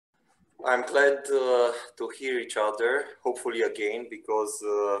I'm glad to hear each other, hopefully again, because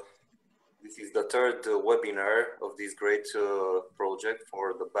this is the third webinar of this great project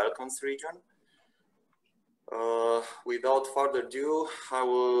for the Balkans region. Without further ado, I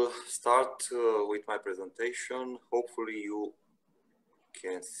will start with my presentation. Hopefully you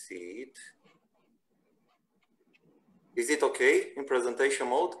can see it. Is it okay in presentation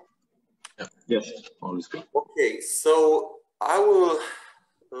mode? Yes, always good. Okay, so I will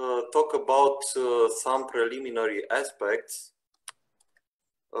talk about some preliminary aspects,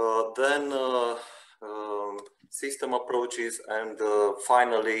 then system approaches, and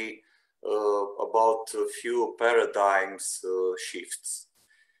finally about a few paradigms shifts.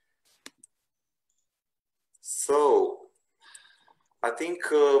 So I think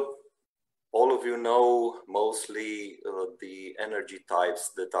all of you know mostly the energy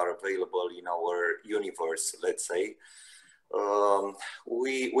types that are available in our universe, let's say.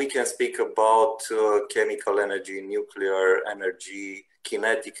 We can speak about chemical energy, nuclear energy,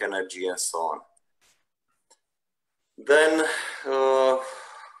 kinetic energy, and so on. Then,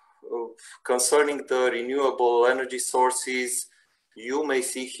 concerning the renewable energy sources, you may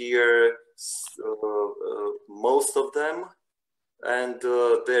see here most of them and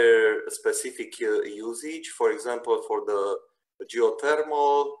their specific usage. For example, for the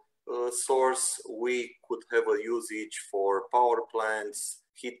geothermal source, we could have a usage for power plants,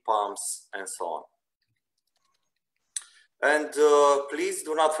 heat pumps, and so on. And please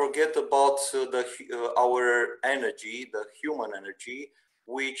do not forget about our energy, the human energy,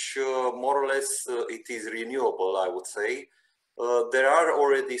 which more or less it is renewable, I would say. There are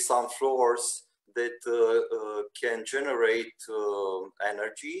already some floors that can generate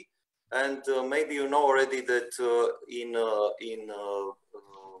energy, and maybe you know already that in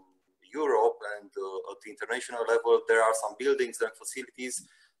Europe and at the international level, there are some buildings and facilities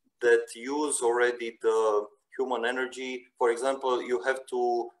that use already the human energy. For example, you have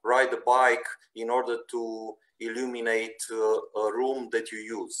to ride a bike in order to illuminate a room that you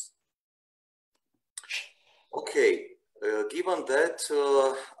use. Okay. Given that,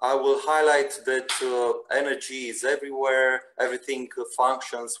 I will highlight that energy is everywhere, everything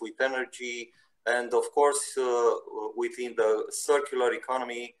functions with energy, and of course, within the circular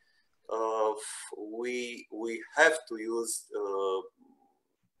economy, we have to use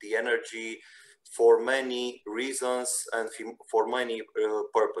the energy for many reasons and for many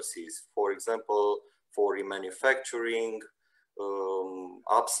purposes. For example, for remanufacturing,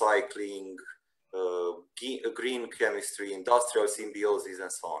 upcycling, green chemistry, industrial symbiosis,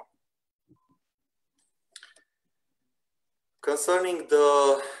 and so on. Concerning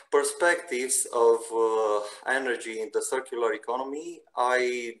the perspectives of energy in the circular economy,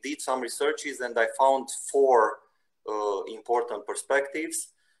 I did some researches and I found four important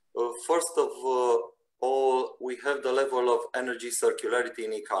perspectives. First of all, we have the level of energy circularity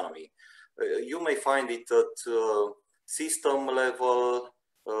in economy. You may find it at system level,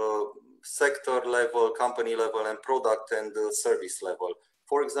 sector level, company level, and product and service level.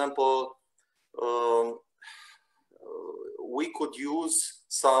 For example, we could use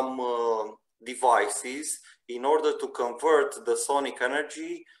some devices in order to convert the sonic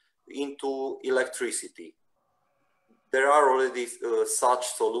energy into electricity. There are already such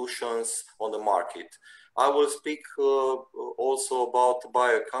solutions on the market. I will speak also about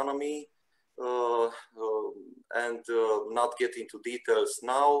bioeconomy and not get into details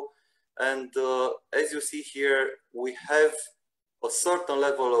now. And as you see here, we have a certain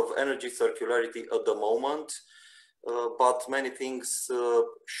level of energy circularity at the moment, but many things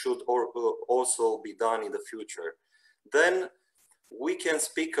should also be done in the future. Then we can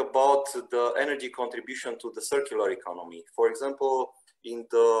speak about the energy contribution to the circular economy. For example, in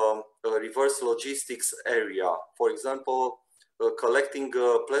the reverse logistics area, for example, collecting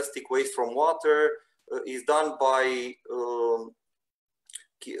plastic waste from water is done by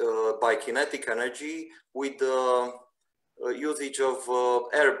kinetic energy with the usage of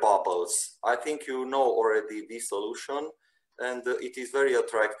air bubbles. I think you know already this solution, and it is very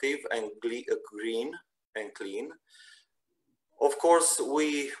attractive and green and clean. Of course,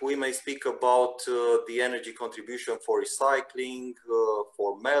 we may speak about the energy contribution for recycling,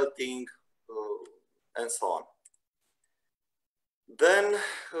 for melting, and so on. Then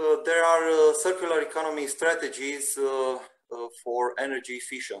there are circular economy strategies for energy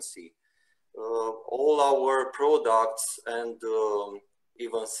efficiency. All our products and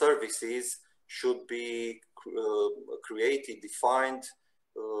even services should be created, defined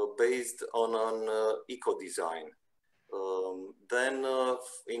based on an eco-design. Then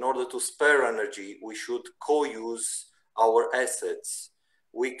in order to spare energy, we should co-use our assets.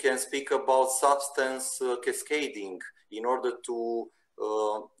 we can speak about substance cascading in order to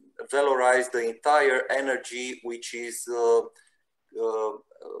valorize the entire energy which is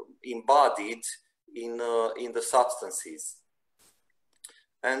embodied in the substances.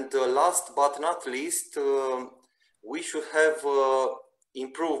 And last but not least, we should have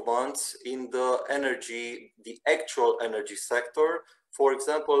improvements in the energy, the actual energy sector. For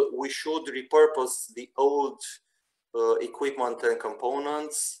example, we should repurpose the old equipment and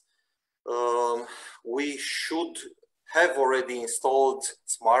components. We should have already installed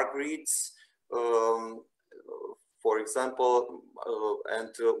smart grids, for example,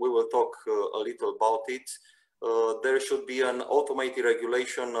 and we will talk a little about it. There should be an automated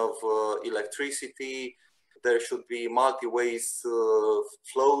regulation of electricity. There should be multi-ways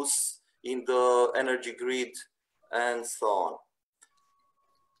flows in the energy grid, and so on.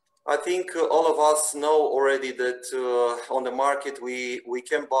 I think all of us know already that on the market we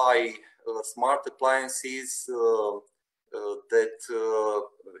can buy smart appliances that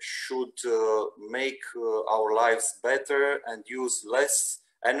should make our lives better and use less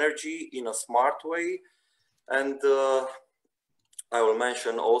energy in a smart way. And I will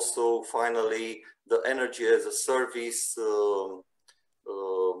mention also finally the energy as a service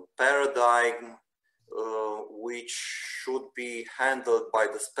paradigm, which should be handled by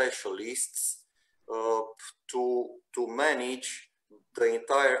the specialists to manage the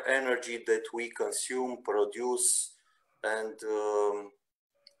entire energy that we consume, produce, and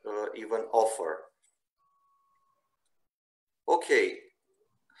even offer. Okay,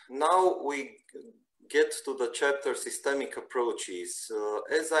 now we get to the chapter systemic approaches.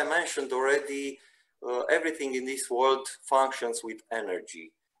 As I mentioned already, everything in this world functions with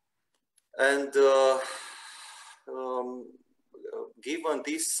energy. And given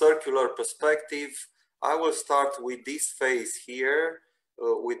this circular perspective, I will start with this phase here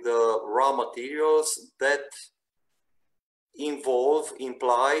with the raw materials that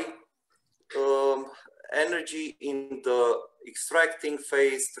imply energy in the extracting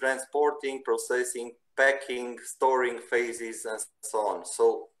phase, transporting, processing, packing, storing phases, and so on.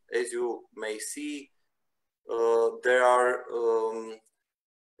 So as you may see, there are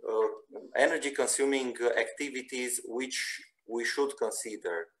energy consuming activities which we should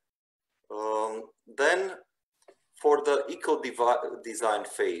consider. Then for the eco-design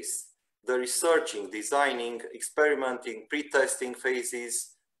phase, the researching, designing, experimenting, pre-testing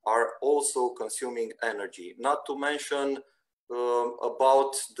phases are also consuming energy. Not to mention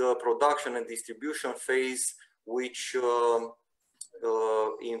about the production and distribution phase, which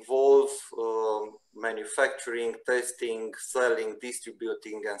involve manufacturing, testing, selling,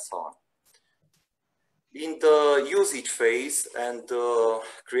 distributing, and so on. In the usage phase and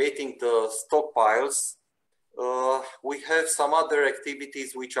creating the stockpiles, we have some other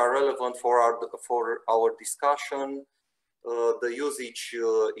activities which are relevant for our discussion, the usage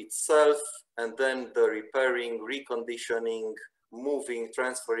itself, and then the repairing, reconditioning, moving,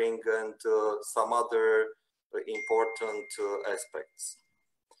 transferring, and some other important aspects.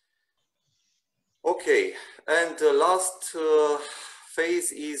 Okay, and the last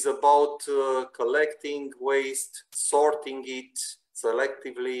phase is about collecting waste, sorting it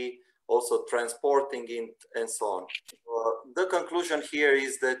selectively, also transporting it, and so on. The conclusion here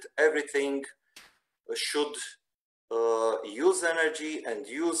is that everything should use energy, and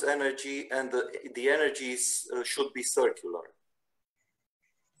the energies should be circular.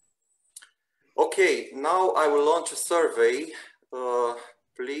 Okay, now I will launch a survey.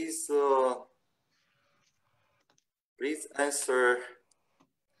 Please answer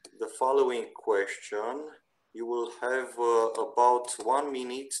the following question. You will have about 1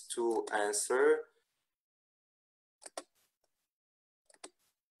 minute to answer.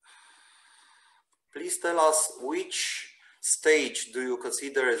 Please tell us which stage do you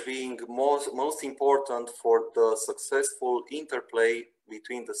consider as being most important for the successful interplay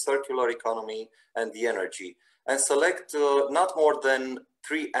between the circular economy and the energy, and select not more than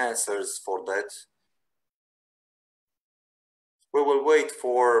 3 answers for that. We will wait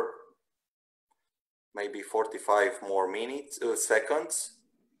for maybe 45 more seconds,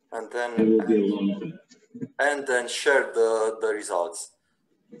 and then share the results.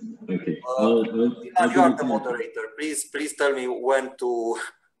 Okay. You are the moderator. Please tell me when to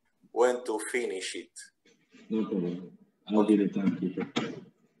finish it. No problem. I'll be the timekeeper.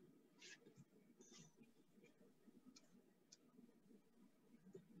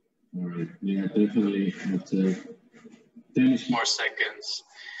 All right. We are definitely at 10 more seconds.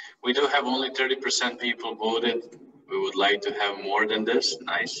 We do have only 30% people voted. We would like to have more than this.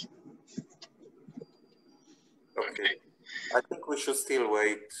 Nice. Okay. I think we should still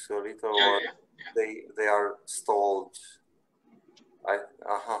wait a little Yeah, while. They are stalled.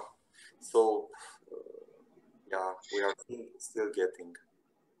 So yeah, we are still getting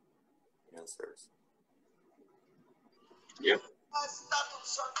answers. Yep.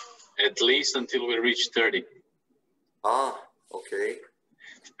 At least until we reach 30. Ah, okay.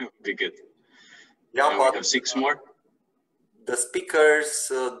 That would be good. Yeah, but we have 6 more. The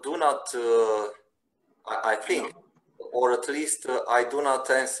speakers do not, I think, or at least I do not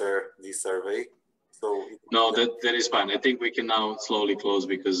answer this survey. So no, that is fine. I think we can now slowly close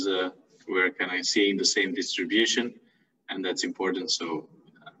because we're kind of seeing the same distribution, and that's important. So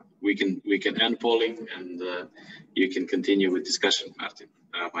we can end polling, and you can continue with discussion,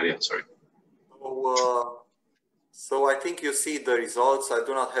 Marian, sorry. So I think you see the results. I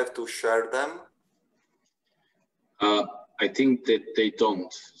do not have to share them. I think that they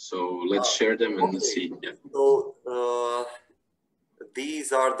don't. So let's share them and okay. see. Yeah. So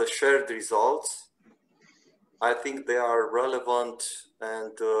these are the shared results. I think they are relevant,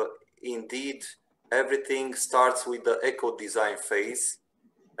 and indeed everything starts with the eco design phase,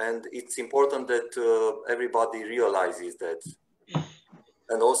 and it's important that everybody realizes that.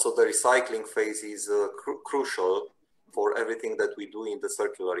 And also the recycling phase is crucial for everything that we do in the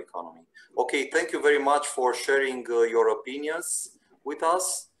circular economy. Okay, thank you very much for sharing your opinions with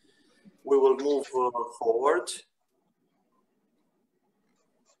us. We will move forward.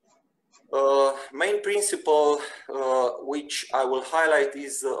 Main principle which I will highlight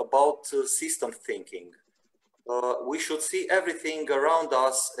is about system thinking. We should see everything around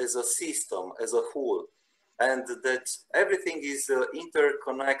us as a system, as a whole, and that everything is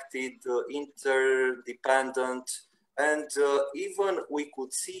interconnected, interdependent, and even we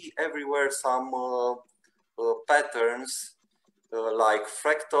could see everywhere some patterns like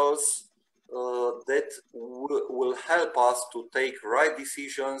fractals that will help us to take right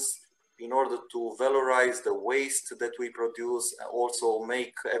decisions in order to valorize the waste that we produce, and also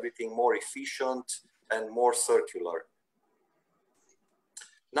make everything more efficient and more circular.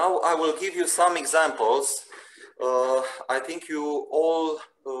 Now I will give you some examples. I think you all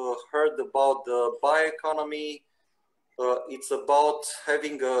heard about the bioeconomy. It's about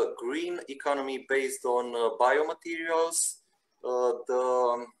having a green economy based on biomaterials.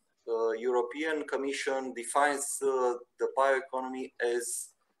 The European Commission defines the bioeconomy as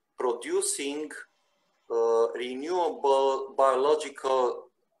producing renewable biological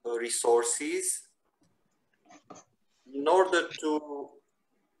resources in order to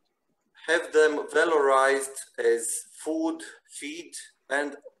have them valorized as food, feed,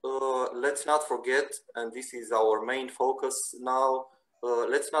 and let's not forget, and this is our main focus now,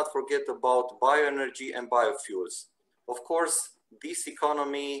 let's not forget about bioenergy and biofuels. Of course, this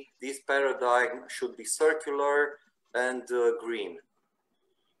economy, this paradigm should be circular and green.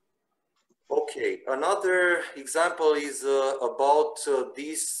 Okay, another example is about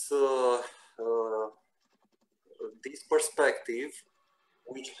this perspective,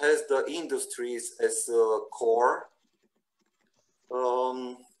 which has the industries as core.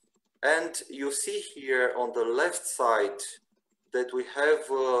 And you see here on the left side that we have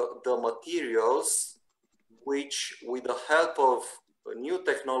the materials which, with the help of new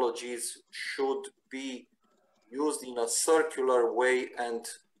technologies, should be used in a circular way and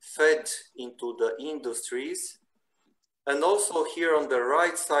fed into the industries. And also here on the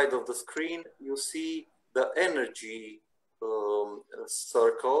right side of the screen, you see the energy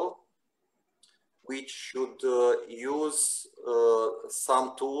circle, which should use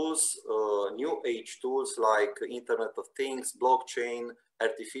some tools, new age tools like Internet of Things, blockchain,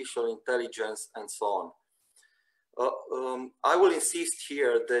 artificial intelligence, and so on. I will insist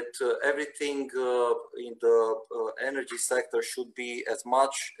here that everything in the energy sector should be as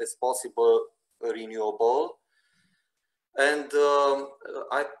much as possible renewable. And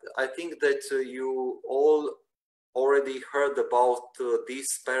I think that you all already heard about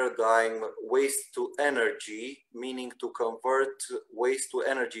this paradigm, waste to energy, meaning to convert waste to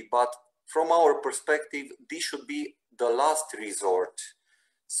energy. But from our perspective, this should be the last resort.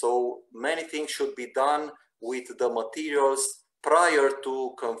 So many things should be done with the materials prior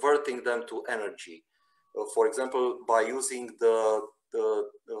to converting them to energy. For example, by using the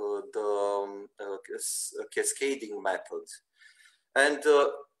cascading method. And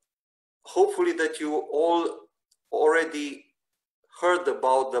hopefully that you all already heard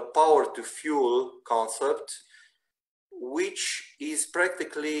about the power to fuel concept, which is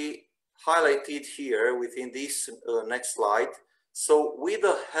practically highlighted here within this next slide. So with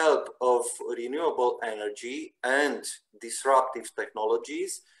the help of renewable energy and disruptive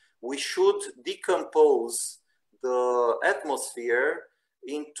technologies, we should decompose the atmosphere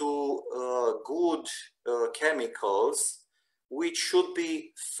into good chemicals, which should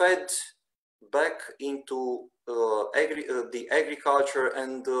be fed back into the agriculture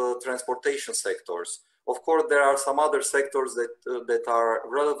and transportation sectors. Of course, there are some other sectors that are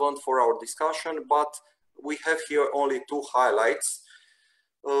relevant for our discussion, but we have here only two highlights.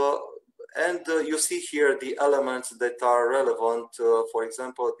 You see here the elements that are relevant. For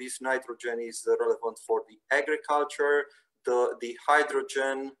example, this nitrogen is relevant for the agriculture. The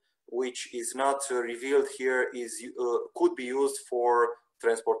hydrogen, which is not revealed here, could be used for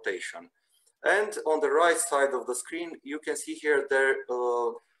transportation. And on the right side of the screen, you can see here that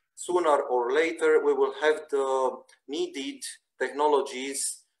sooner or later we will have the needed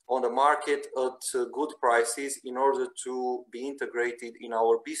technologies on the market at good prices in order to be integrated in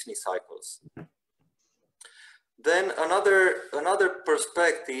our business cycles. Then another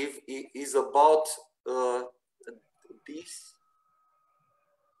perspective is about this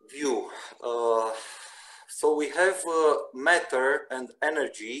view. So we have matter and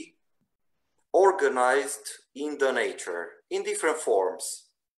energy organized in the nature in different forms.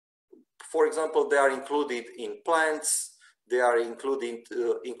 For example, they are included in plants, they are included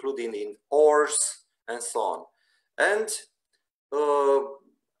in ores, and so on. And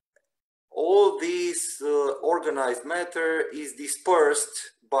all this organized matter is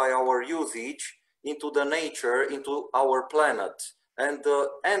dispersed by our usage into the nature, into our planet, and the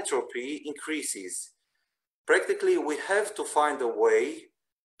entropy increases. Practically, we have to find a way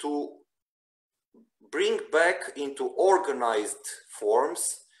to bring back into organized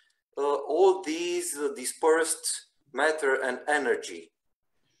forms all these dispersed matter and energy.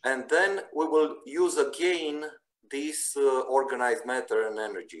 And then we will use again this organized matter and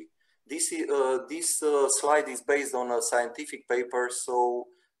energy. This slide is based on a scientific paper, so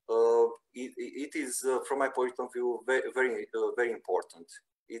it is, from my point of view, very important.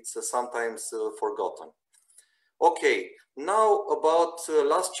 It's sometimes forgotten. Okay, now about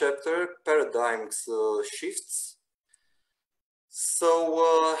last chapter, paradigms shifts.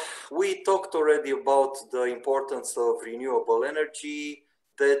 So we talked already about the importance of renewable energy,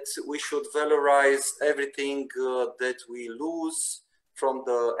 that we should valorize everything that we lose from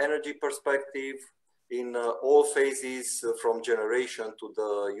the energy perspective in all phases, from generation to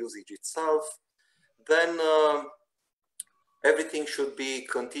the usage itself. Then everything should be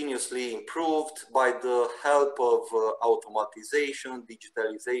continuously improved by the help of automatization,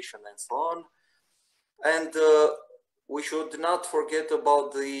 digitalization, and so on. And we should not forget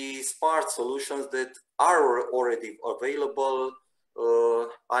about the smart solutions that are already available.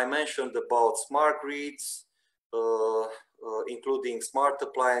 I mentioned about smart grids, including smart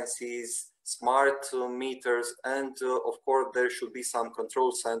appliances, smart meters, and of course there should be some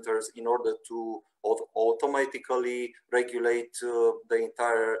control centers in order to automatically regulate the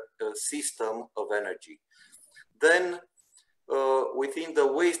entire system of energy. Then within the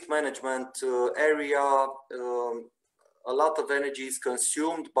waste management area, a lot of energy is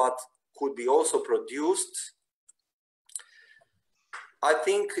consumed but could be also produced. I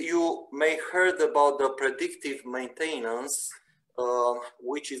think you may heard about the predictive maintenance,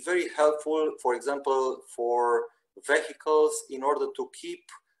 which is very helpful, for example, for vehicles in order to keep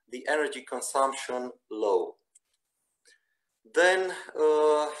the energy consumption low. Then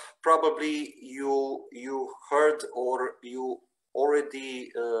probably you heard or you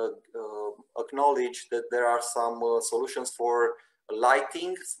already acknowledged that there are some solutions for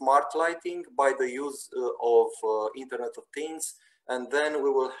lighting, smart lighting, by the use of Internet of Things, and then we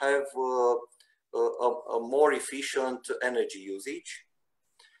will have a more efficient energy usage.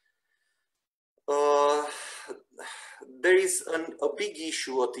 There is a big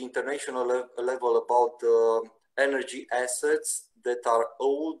issue at the international level about energy assets that are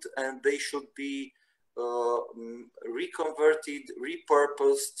old, and they should be reconverted,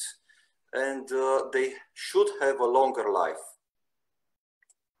 repurposed, and they should have a longer life.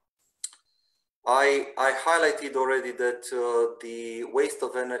 I highlighted already that the waste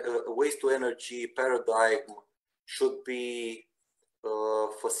to energy paradigm should be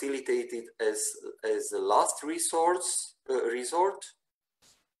facilitated as a last resort.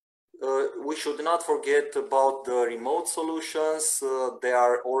 We should not forget about the remote solutions. They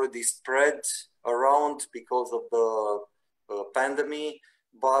are already spread around because of the pandemic,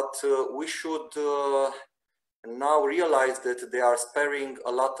 but we should now realize that they are sparing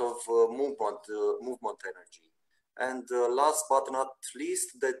a lot of movement energy. And last but not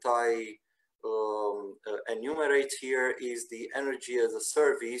least that I enumerate here is the energy as a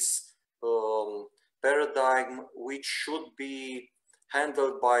service paradigm, which should be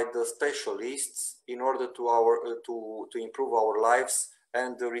handled by the specialists in order to improve our lives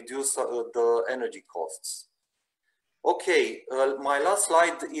and reduce the energy costs. Okay, my last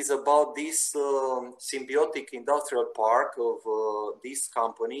slide is about this symbiotic industrial park of this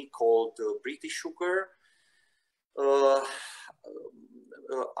company called British Sugar.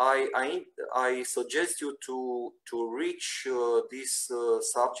 I suggest you to reach this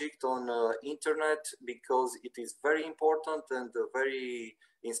subject on internet because it is very important and very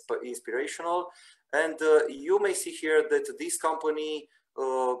inspirational. And you may see here that this company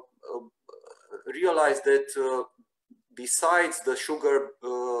realized that besides the sugar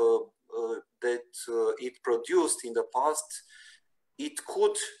that it produced in the past, it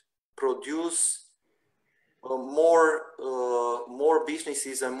could produce more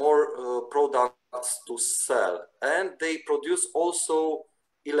businesses and more products to sell. And they produce also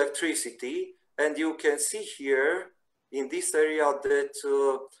electricity. And you can see here in this area that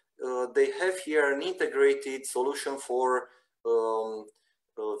they have here an integrated solution for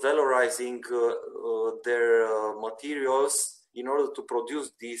valorizing their materials in order to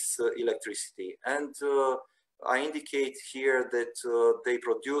produce this electricity. And I indicate here that they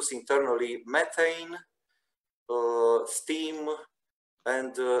produce internally methane, steam,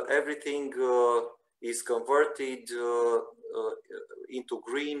 and everything is converted into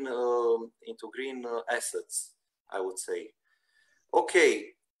green assets, I would say.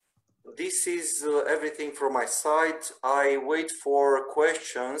 Okay. This is everything from my side. I wait for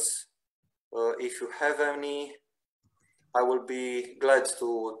questions. If you have any, I will be glad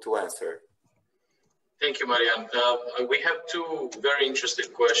to answer. Thank you, Marian. We have two very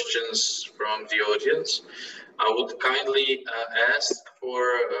interesting questions from the audience. I would kindly ask for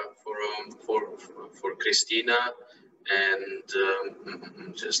Christina and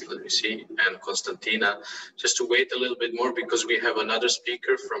just let me see, and Constantina, just to wait a little bit more because we have another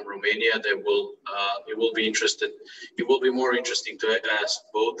speaker from Romania that will it will be more interesting to ask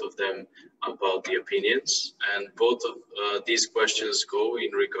both of them about the opinions, and both of these questions go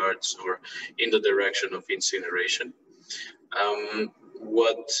in regards or in the direction of incineration. And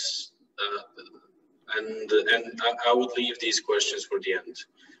I would leave these questions for the end.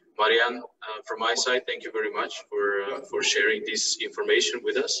 Marian, from my side, thank you very much for sharing this information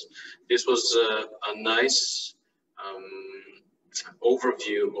with us. This was a nice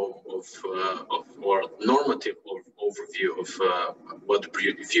overview or normative overview of what the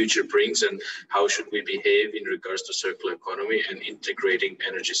future brings and how should we behave in regards to circular economy and integrating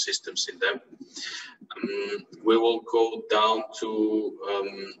energy systems in them. We will go down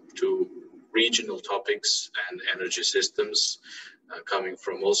to regional topics and energy systems. Coming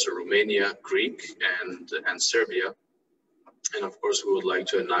from also Romania, Greek, and Serbia. And of course, we would like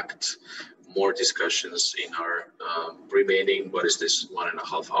to enact more discussions in our remaining, what is this,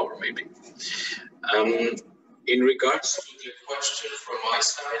 1.5 hour maybe. In regards to the question from my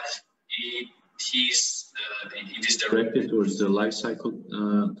side, it is directed towards the life cycle,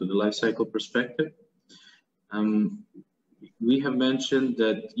 to the life cycle perspective. We have mentioned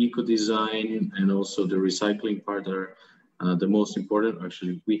that eco-design and also the recycling part are the most important.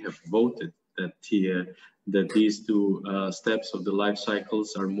 Actually, we have voted that these two steps of the life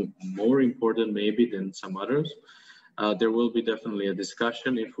cycles are more important maybe than some others. There will be definitely a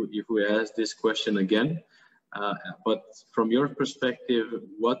discussion if we ask this question again. But from your perspective,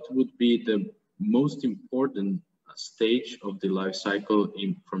 what would be the most important stage of the life cycle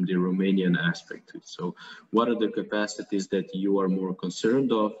from the Romanian aspect? So what are the capacities that you are more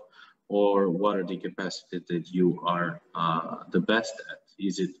concerned of, or what are the capacities that you are the best at?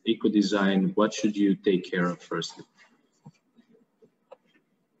 Is it eco-design? What should you take care of first?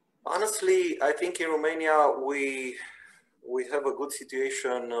 Honestly, I think in Romania we have a good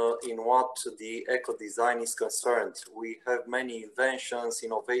situation in what the eco-design is concerned. We have many inventions,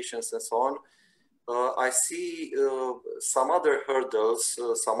 innovations, and so on. I see some other hurdles,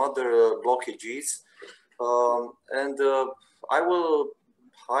 some other blockages, and I will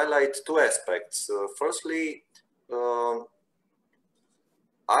highlight two aspects. Firstly,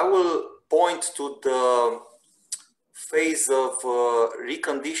 I will point to the phase of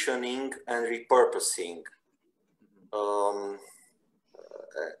reconditioning and repurposing.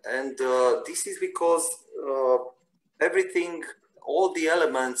 And this is because everything, all the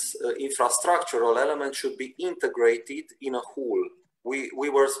elements, infrastructural elements should be integrated in a whole. We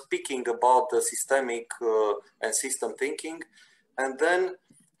were speaking about the systemic and system thinking. And then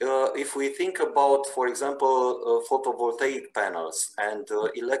if we think about, for example, photovoltaic panels and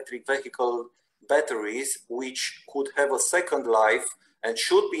electric vehicle batteries, which could have a second life and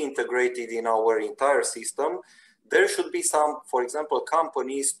should be integrated in our entire system, there should be some, for example,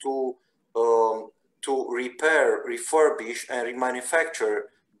 companies to repair, refurbish, and remanufacture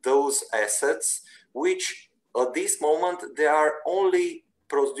those assets, which at this moment they are only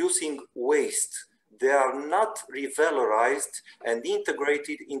producing waste. They are not revalorized and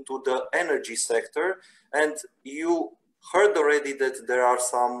integrated into the energy sector. And you heard already that there are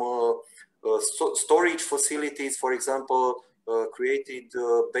some storage facilities, for example, created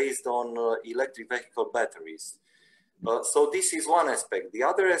based on electric vehicle batteries. So this is one aspect. The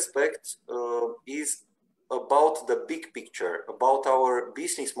other aspect is about the big picture, about our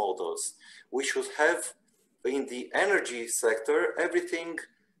business models. We should have in the energy sector everything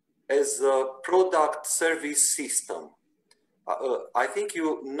as a product service system. I think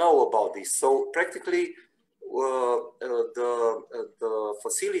you know about this. So practically the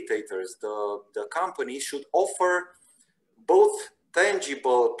facilitators, the companies should offer both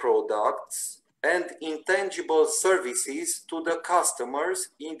tangible products and intangible services to the customers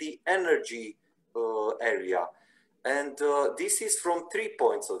in the energy area. And this is from 3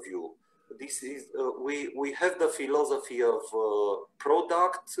 points of view. This is, we have the philosophy of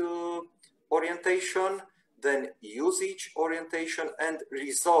product orientation, then usage orientation, and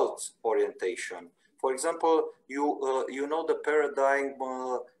result orientation. For example, you know the paradigm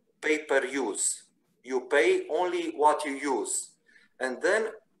pay per use. You pay only what you use. And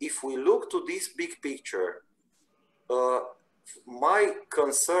then if we look to this big picture, my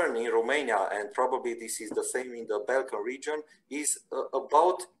concern in Romania, and probably this is the same in the Balkan region, is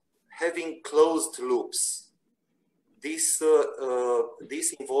about having closed loops. This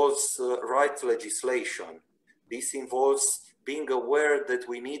involves right legislation. This involves being aware that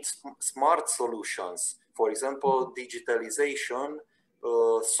we need smart solutions. For example, digitalization,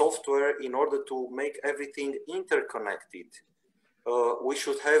 software, in order to make everything interconnected. We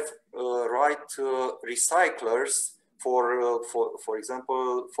should have right recyclers for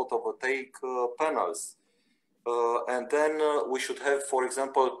example, photovoltaic panels. And then we should have, for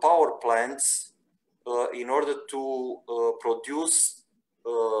example, power plants in order to produce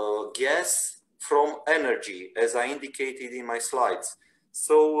gas from energy, as I indicated in my slides.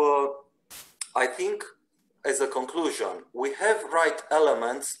 So I think, as a conclusion, we have right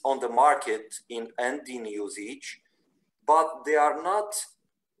elements on the market and in usage, but they are not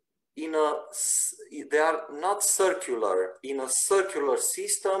circular in a circular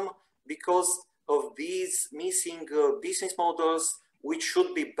system because of these missing business models, which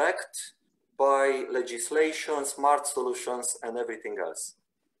should be backed by legislation, smart solutions, and everything else.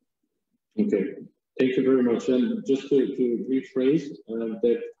 Okay, thank you very much. And just to rephrase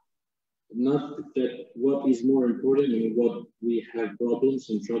that, not that what is more important and what we have problems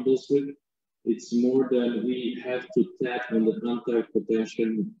and troubles with, it's more than we have to tap on the untapped potential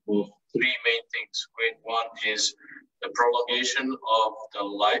of three main things. One is the prolongation of the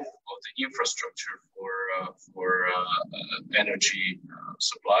life of the infrastructure for energy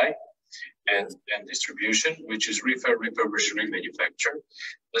supply and distribution, which is repair, refurbish, remanufacture.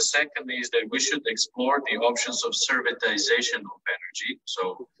 The second is that we should explore the options of servitization of energy,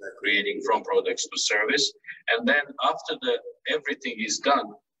 so creating from products to service. And then after everything is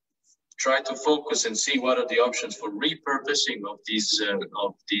done, try to focus and see what are the options for repurposing of these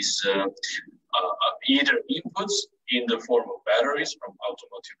either inputs in the form of batteries, from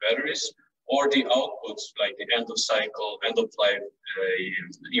automotive batteries, or the outputs like the end of cycle, end of life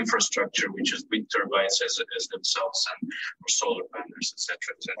infrastructure, which is wind turbines as themselves, and or solar panels, etc.,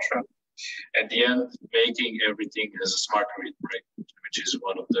 etc. At the end, making everything as a smart grid, right, which is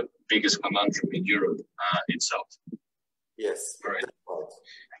one of the biggest conundrum in Europe itself. Yes. All right.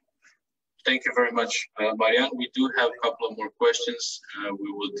 Thank you very much, Marian. We do have a couple of more questions.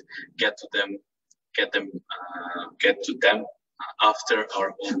 We would get to them after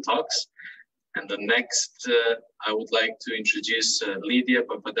our own talks. And the next, I would like to introduce Lydia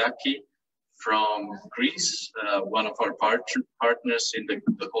Papadaki from Greece, one of our partners in the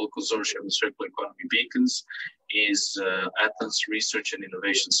whole consortium of Circular Economy Beacons, is Athens Research and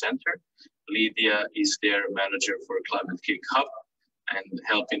Innovation Center. Lydia is their manager for Climate Kick Hub, and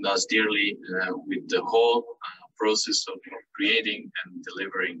helping us dearly with the whole process of creating and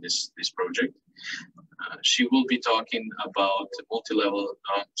delivering this project. She will be talking about multi-level,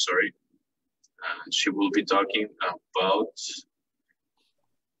 she will be talking about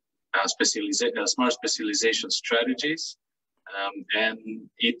smart specialization strategies and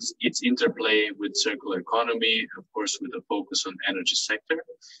its interplay with circular economy, of course, with a focus on energy sector.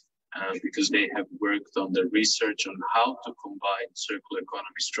 because they have worked on the research on how to combine circular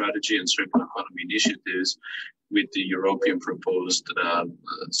economy strategy and circular economy initiatives with the European proposed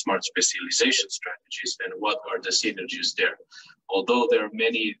smart specialization strategies, and what are the synergies there. Although there are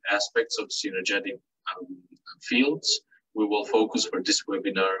many aspects of synergetic fields, we will focus for this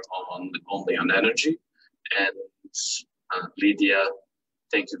webinar only on energy. And Lydia,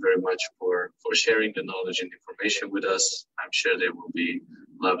 thank you very much for sharing the knowledge and information with us. I'm sure they will be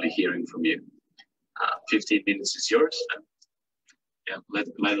lovely hearing from you. 15 minutes is yours. And yeah,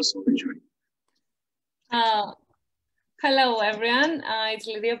 let us all enjoy. Hello, everyone. It's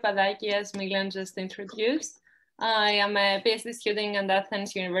Lydia Padaki, as Milan just introduced. I am a PhD student at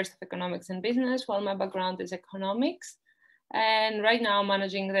Athens University of Economics and Business, while my background is economics. And right now I'm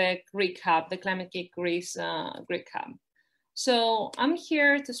managing the Greek Hub, the Climate Geek Greece Greek Hub. So I'm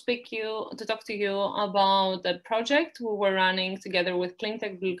here to talk to you about the project we were running together with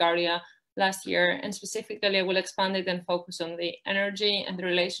Cleantech Bulgaria last year, and specifically I will expand it and focus on the energy and the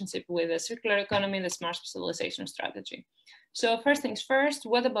relationship with the circular economy and the smart specialization strategy. So first things first,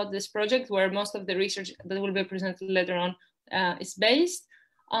 what about this project where most of the research that will be presented later on is based?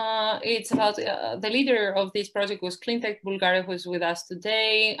 It's about the leader of this project was Cleantech Bulgaria, who is with us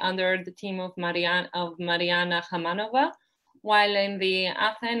today under the team of Mariana Hamanova. While in the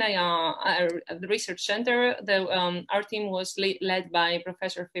Athens the research center, our team was led by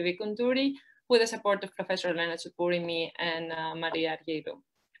Professor Phoebe Kountouri with the support of Professor Elena Tsupourimi and Maria Argyro.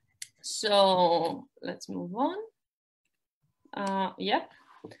 So let's move on. Yep.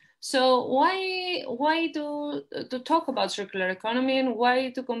 So why to talk about circular economy and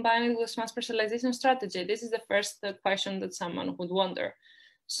why to combine it with smart specialization strategy? This is the first question that someone would wonder.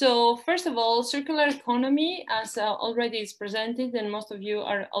 So first of all, circular economy, as already is presented and most of you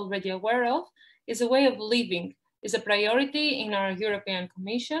are already aware of, is a way of living, is a priority in our European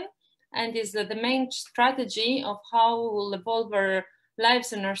Commission, and is the main strategy of how we will evolve our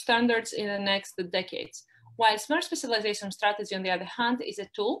lives and our standards in the next decades. While smart specialization strategy, on the other hand, is a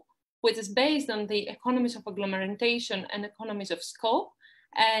tool which is based on the economies of agglomeration and economies of scope.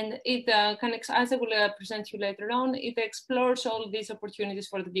 And it as I will present you later on, it explores all these opportunities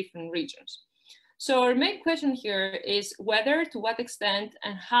for the different regions. So our main question here is whether, to what extent,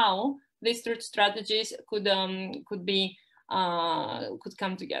 and how these three strategies could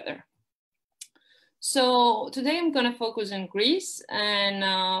come together. So today I'm going to focus on Greece, and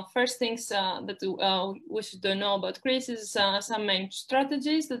first things that we should know about Greece is some main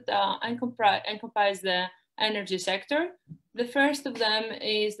strategies that encompass the energy sector. The first of them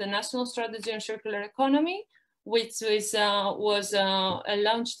is the National Strategy on Circular Economy, which was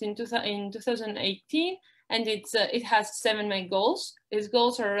launched in 2018, and it has 7 main goals. Its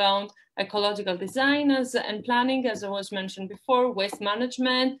goals are around ecological design and planning, as I was mentioned before, waste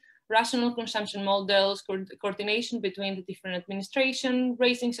management, rational consumption models, coordination between the different administration,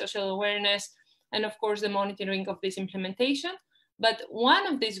 raising social awareness, and of course the monitoring of this implementation. But one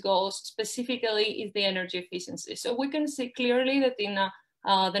of these goals specifically is the energy efficiency. So we can see clearly that in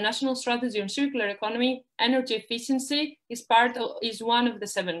the National Strategy on Circular Economy, energy efficiency is one of the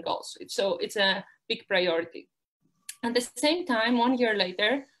 7 goals. So it's a big priority. At the same time, 1 year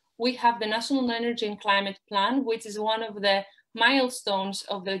later, we have the National Energy and Climate Plan, which is one of the milestones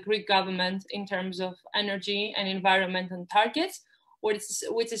of the Greek government in terms of energy and environmental targets, which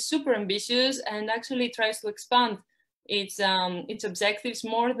is super ambitious and actually tries to expand its objectives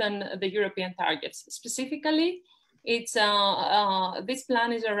more than the European targets. Specifically, this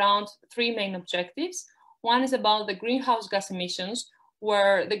plan is around 3 main objectives. One is about the greenhouse gas emissions,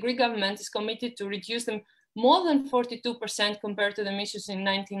 where the Greek government is committed to reduce them more than 42% compared to the emissions in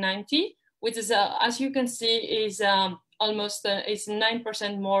 1990, which is, as you can see, is almost is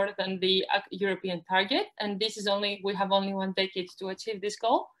 9% more than the European target. And this is we have only 1 decade to achieve this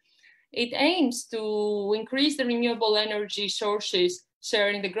goal. It aims to increase the renewable energy sources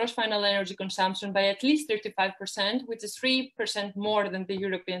share in the gross final energy consumption by at least 35%, which is 3% more than the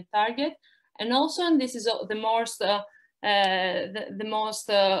European target. And also, and this is the most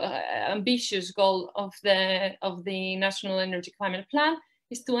ambitious goal of the National Energy Climate Plan,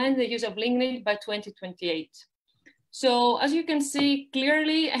 is to end the use of lignite by 2028. So as you can see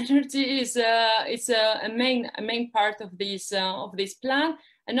clearly, energy is a main part of this plan.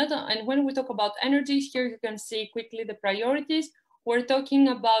 And when we talk about energy, here you can see quickly the priorities. We're talking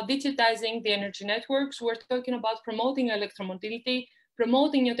about digitizing the energy networks. We're talking about promoting electromobility,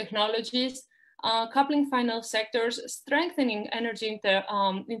 promoting new technologies, coupling final sectors, strengthening energy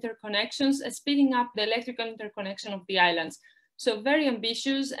interconnections, and speeding up the electrical interconnection of the islands. So very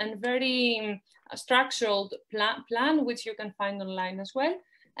ambitious and very structured plan, which you can find online as well.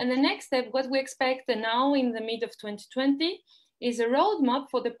 And the next step, what we expect now in the mid of 2020, is a roadmap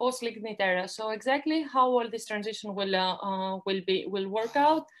for the post-lignite era. So exactly how all this transition will work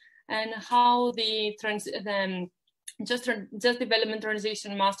out, and how the just development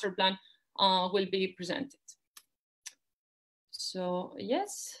transition master plan will be presented. So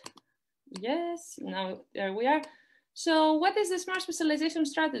yes, now there we are. So what is the smart specialization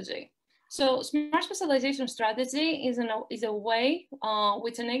strategy? So smart specialization strategy is a way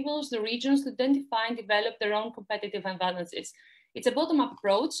which enables the regions to identify and develop their own competitive advantages. It's a bottom-up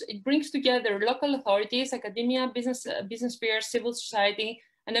approach. It brings together local authorities, academia, business peers, civil society,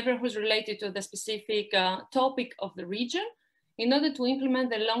 and everyone who's related to the specific topic of the region in order to implement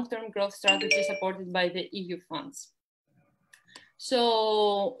the long-term growth strategy supported by the EU funds.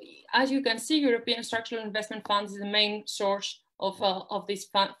 So as you can see, European structural investment funds is the main source of this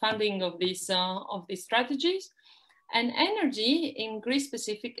funding of these strategies. And energy in Greece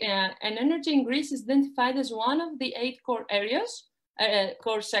energy in Greece is identified as one of the 8 core areas,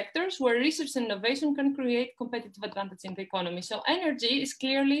 core sectors where research and innovation can create competitive advantage in the economy. So energy is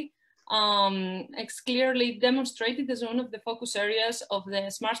clearly demonstrated as one of the focus areas of the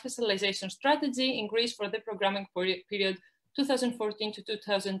smart specialization strategy in Greece for the programming period 2014 to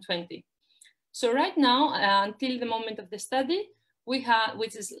 2020. So right now, until the moment of the study, we had,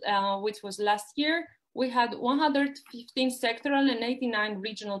 which was last year, we had 115 sectoral and 89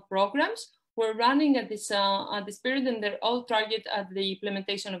 regional programs were running at this period, and they're all targeted at the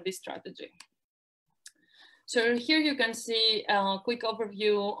implementation of this strategy. So here you can see a quick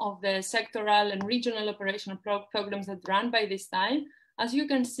overview of the sectoral and regional operational programs that run by this time. As you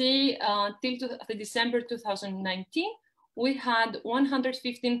can see, till December 2019, we had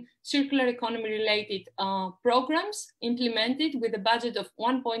 115 circular economy related programs implemented with a budget of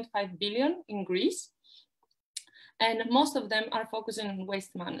 1.5 billion in Greece. And most of them are focusing on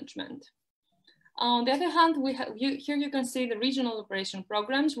waste management. On the other hand, here you can see the regional operation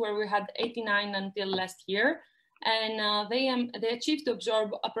programs where we had 89 until last year. And they achieved to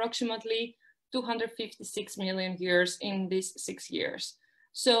absorb approximately 256 million euros in these 6 years.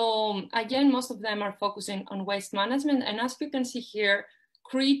 So again, most of them are focusing on waste management. And as you can see here,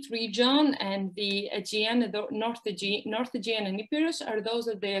 Crete region and the Aegean, the North Aegean and Epirus are those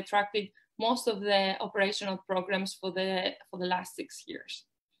that they attracted most of the operational programs for the last 6 years.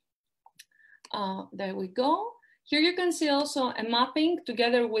 There we go. Here you can see also a mapping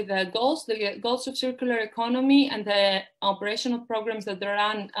together with the goals of circular economy and the operational programs that they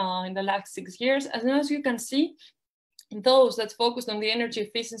ran in the last 6 years. And as you can see, those that focused on the energy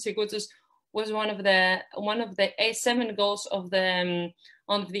efficiency, which was one of the 7 goals of the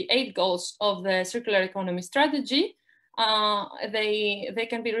 8 goals of the circular economy strategy, they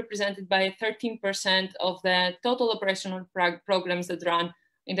can be represented by 13% of the total operational programs that run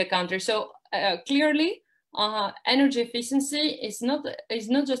in the country. So clearly, energy efficiency is not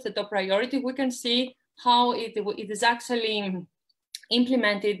just a top priority. We can see how it is actually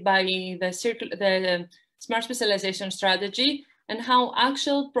implemented by the smart specialization strategy, and how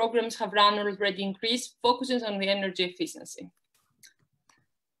actual programs have run already in Greece, focusing on the energy efficiency.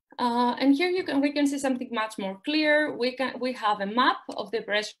 And here we can see something much more clear. We have a map of the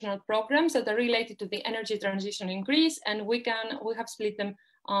operational programs that are related to the energy transition in Greece, and we have split them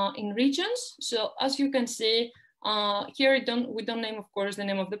in regions. So as you can see here, we don't name, of course, the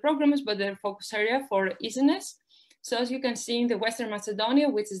name of the programs, but their focus area for easiness. So as you can see in the Western Macedonia,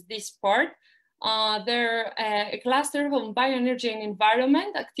 which is this part, there a cluster of bioenergy and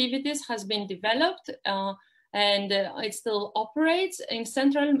environment activities has been developed, and it still operates. In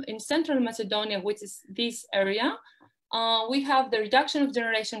Central Macedonia, which is this area, we have the reduction of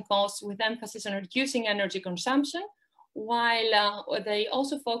generation costs with emphasis on reducing energy consumption, while they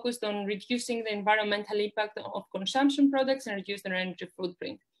also focused on reducing the environmental impact of consumption products and reduce their energy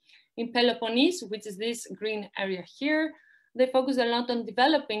footprint. In Peloponnese, which is this green area here, they focus a lot on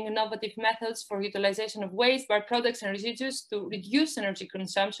developing innovative methods for utilization of waste, byproducts, and residues to reduce energy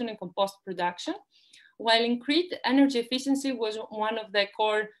consumption and compost production. While in Crete, energy efficiency was one of the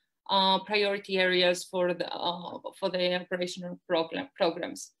core priority areas for the operational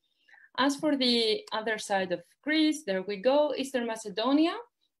programs. As for the other side of Greece, there we go, Eastern Macedonia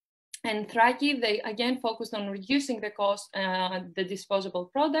and Thrace, they again focused on reducing the cost the disposable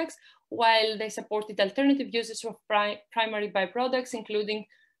products, while they supported alternative uses of primary byproducts, including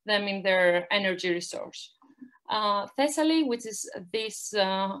them in their energy resource. Thessaly, which is this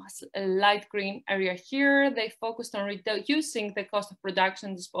light green area here, they focused on reducing the cost of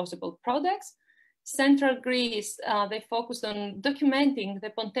production disposable products. Central Greece, they focused on documenting the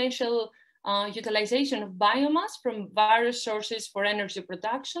potential utilization of biomass from various sources for energy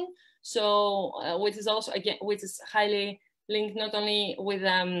production. So, which is also, again, which is highly linked not only with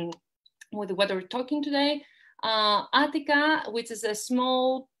what we're talking today. Attica, which is a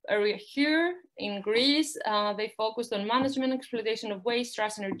small area here in Greece, they focused on management, exploitation of waste,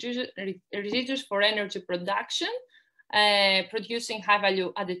 trash, and residues for energy production, producing high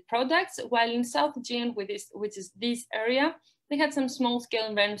value added products, while in South Aegean, which is this area, they had some small scale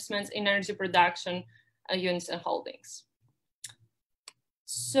investments in energy production units and holdings.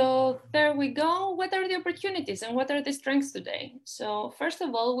 So there we go. What are the opportunities and what are the strengths today? So first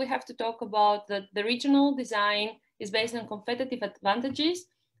of all, we have to talk about that the regional design is based on competitive advantages,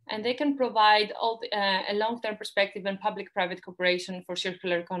 and they can provide a long-term perspective and public-private cooperation for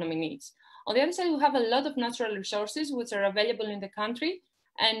circular economy needs. On the other side, we have a lot of natural resources which are available in the country,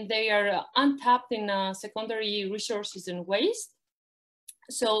 and they are untapped in secondary resources and waste.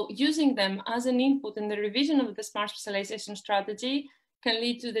 So using them as an input in the revision of the smart specialization strategy can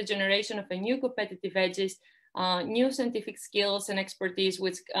lead to the generation of a new competitive edges, new scientific skills and expertise,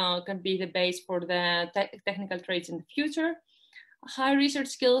 which can be the base for the technical trades in the future. High research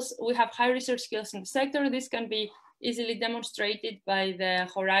skills, we have high research skills in the sector. This can be easily demonstrated by the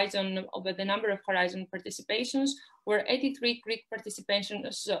horizon, by the number of horizon participations, where 83 Greek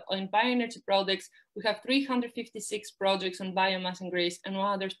participations in bioenergy projects. We have 356 projects on biomass in Greece and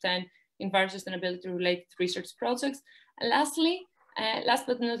 110 in various sustainability related research projects. And lastly, last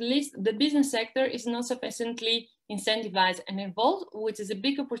but not least, the business sector is not sufficiently incentivized and involved, which is a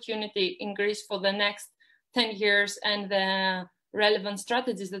big opportunity in Greece for the next 10 years and the relevant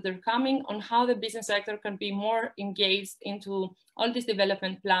strategies that are coming on how the business sector can be more engaged into all these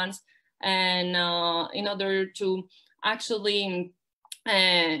development plans, and in order to actually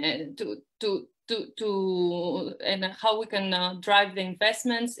and how we can drive the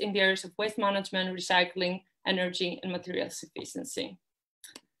investments in the areas of waste management, recycling, energy, and materials efficiency.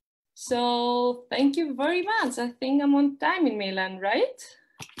 So thank you very much. I think I'm on time in Milan, right?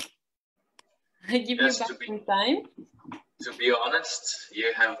 I give you back some time. To be honest,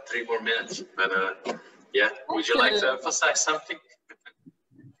 you have 3 more minutes, but yeah, would you like to emphasize something?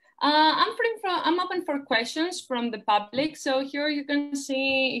 I'm open for questions from the public. So here you can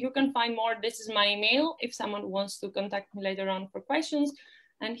see, you can find more. This is my email if someone wants to contact me later on for questions.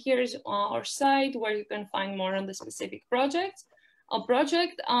 And here's our site where you can find more on the specific projects.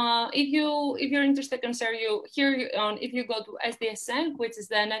 If you're interested, I can share you here on, if you go to SDSN, which is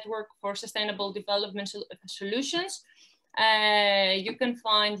the Network for Sustainable Development Solutions, you can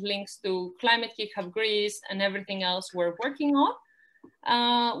find links to Climate Kick Hub Greece and everything else we're working on.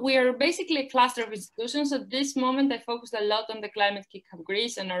 We are basically a cluster of institutions. At this moment, I focused a lot on the Climate Kick Hub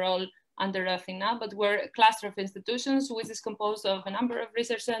Greece and are all under Athena, but we're a cluster of institutions which is composed of a number of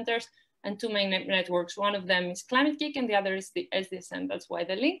research centers and 2 main networks. One of them is Climate Kick and the other is the SDSN, that's why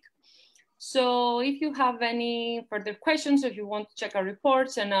the link. So if you have any further questions, or if you want to check our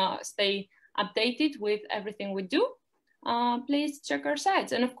reports and stay updated with everything we do, please check our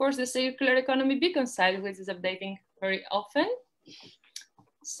sites. And of course, the Circular Economy Beacon site, which is updating very often.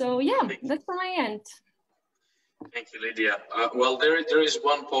 So yeah, that's from my end. Thank you, Lydia. Well, there is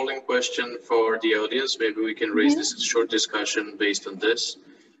one polling question for the audience. Maybe we can raise this short discussion based on this.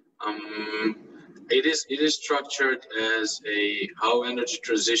 It is structured as how energy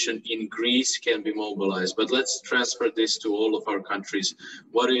transition in Greece can be mobilized, but let's transfer this to all of our countries.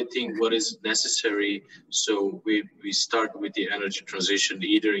 What do you think, what is necessary so we start with the energy transition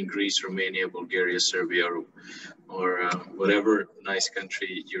either in Greece, Romania, Bulgaria, Serbia, or whatever nice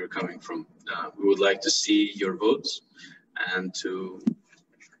country you're coming from? We would like to see your votes and to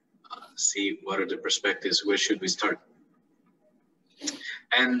see what are the perspectives, where should we start?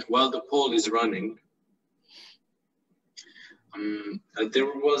 And while the poll is running, there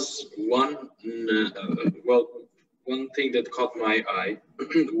was one thing that caught my eye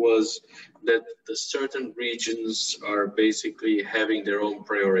was that the certain regions are basically having their own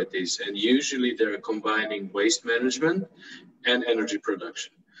priorities, and usually they're combining waste management and energy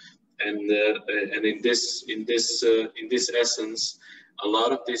production. And in this essence, a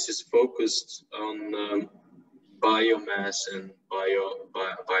lot of this is focused on biomass and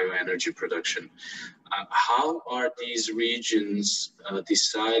bioenergy production. How are these regions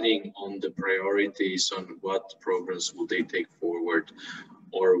deciding on the priorities, on what programs will they take forward,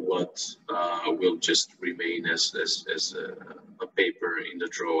 or what will just remain as a paper in the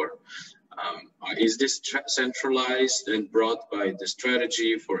drawer? Is this centralized and brought by the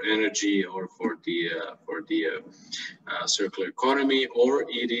strategy for energy or for the circular economy, or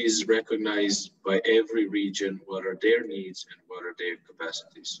it is recognized by every region what are their needs and what are their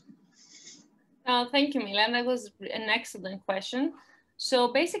capacities? Thank you, Milan. That was an excellent question.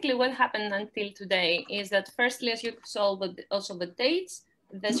 So basically what happened until today is that firstly, as you saw, also the dates,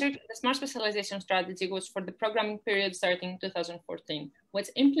 the smart specialization strategy was for the programming period starting 2014, which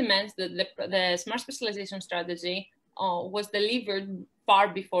implements the smart specialization strategy was delivered far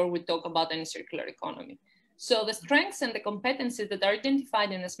before we talk about any circular economy. So the strengths and the competencies that are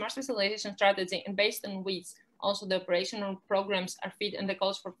identified in the smart specialization strategy and based on which also the operational programs are fit and the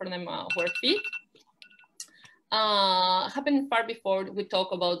calls for them were fit, happened far before we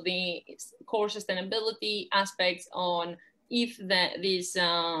talk about the core sustainability aspects on if these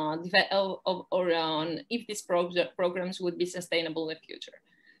programs would be sustainable in the future.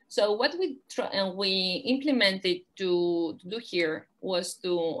 So what we implemented to do here was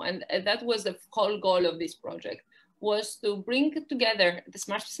and that was the whole goal of this project, was to bring together the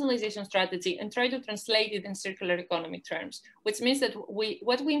smart specialization strategy and try to translate it in circular economy terms, which means that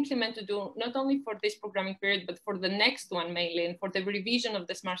what we implement to do, not only for this programming period, but for the next one mainly, and for the revision of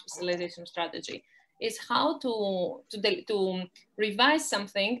the smart specialization strategy, is how to revise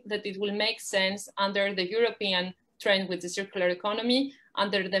something that it will make sense under the European trend with the circular economy,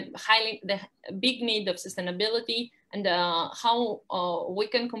 under the big need of sustainability, and how we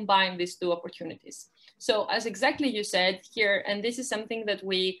can combine these two opportunities. So as exactly you said here, and this is something that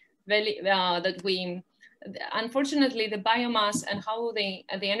unfortunately the biomass and how the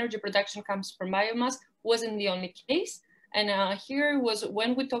energy production comes from biomass wasn't the only case. And here was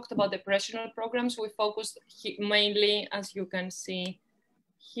when we talked about the operational programs, we focused mainly, as you can see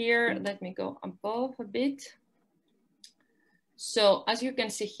here, let me go above a bit. So as you can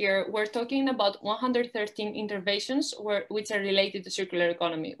see here, we're talking about 113 interventions which are related to circular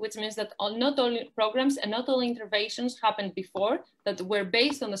economy, which means that not only programs and not all interventions happened before that were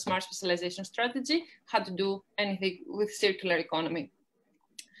based on the smart specialization strategy had to do anything with circular economy.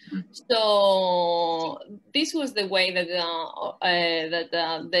 So this was the way that,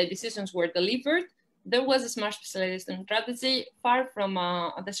 the decisions were delivered. There was a smart specialization strategy far from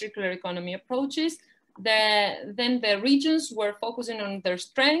the circular economy approaches. Then the regions were focusing on their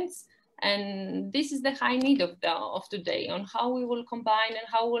strengths, and this is the high need of today, on how we will combine and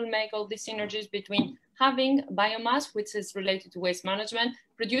how we'll make all these synergies between having biomass, which is related to waste management,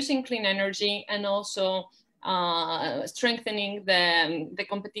 producing clean energy, and also strengthening the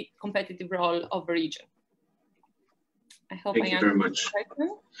competitive role of a region. I hope thank you very much.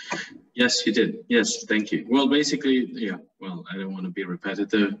 Yes, you did. Yes, thank you. Well, basically, yeah, well, I don't want to be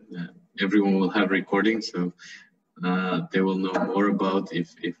repetitive. Everyone will have recordings, so they will know more about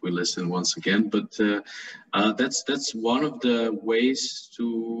if we listen once again. But that's one of the ways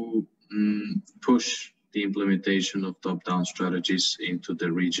to push the implementation of top-down strategies into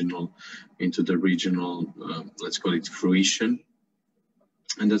the regional, let's call it fruition.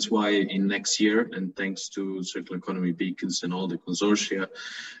 And that's why in next year, and thanks to Circular Economy Beacons and all the consortia,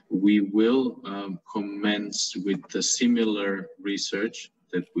 we will commence with the similar research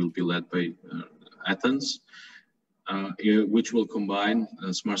that will be led by Athens, which will combine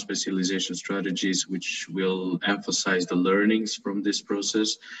smart specialization strategies, which will emphasize the learnings from this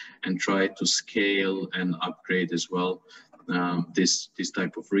process and try to scale and upgrade as well this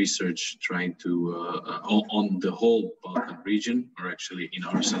type of research, trying to on the whole Balkan region, or actually in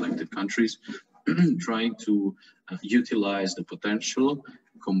our selected countries, trying to utilize the potential,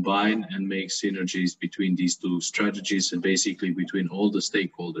 combine and make synergies between these two strategies, and basically between all the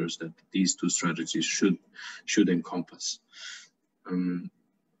stakeholders that these two strategies should encompass.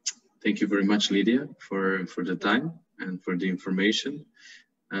 Thank you very much, Lydia, for the time and for the information.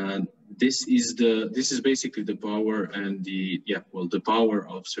 This is basically the power and the power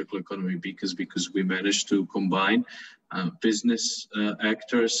of circular economy, because we managed to combine business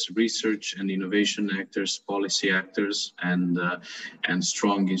actors, research and innovation actors, policy actors, and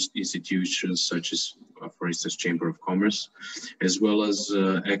strong institutions such as, for instance, Chamber of Commerce, as well as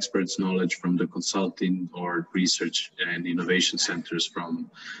experts' knowledge from the consulting or research and innovation centers from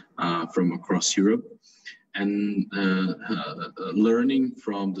across Europe. And learning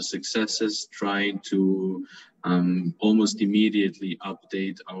from the successes, trying to almost immediately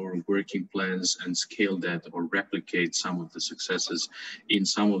update our working plans and scale that or replicate some of the successes in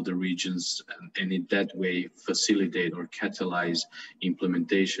some of the regions, and in that way facilitate or catalyze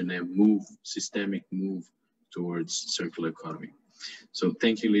implementation and systemic move towards circular economy. So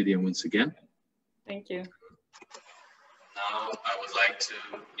thank you, Lydia, once again. Thank you. Now I would like to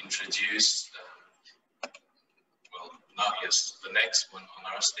introduce yes, the next one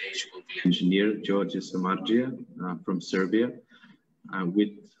on our stage will be engineer George Samardzija from Serbia, with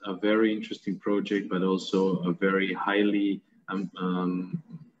a very interesting project, but also a very highly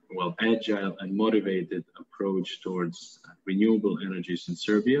well, agile and motivated approach towards renewable energies in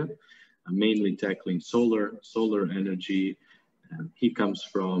Serbia, mainly tackling solar energy. He comes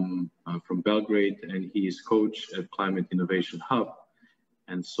from Belgrade, and he is coach at Climate Innovation Hub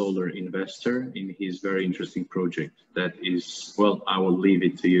and solar investor in his very interesting project. That is, well, I will leave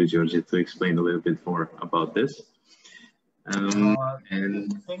it to you, Georgie, to explain a little bit more about this. Thank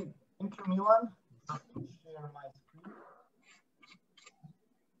you, Milan. Just to share my screen.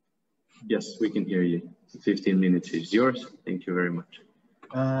 Yes, we can hear you. 15 minutes is yours. Thank you very much.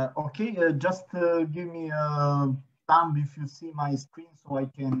 Okay, just give me a thumb if you see my screen so I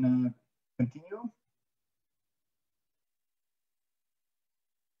can continue.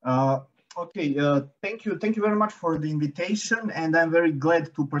 Okay, thank you very much for the invitation, and I'm very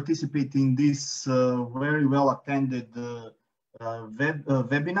glad to participate in this very well attended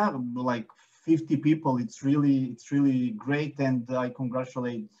webinar. Like 50 people, it's really great, and I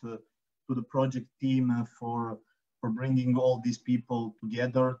congratulate to the project team for bringing all these people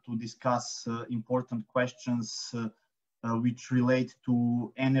together to discuss important questions which relate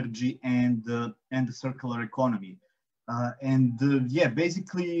to energy and the circular economy. Yeah,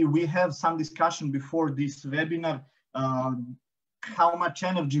 basically we have some discussion before this webinar how much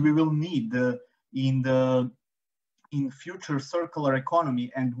energy we will need in future circular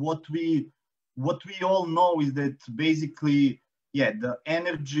economy, and what we all know is that basically, yeah, the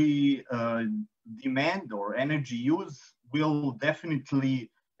energy demand or energy use will definitely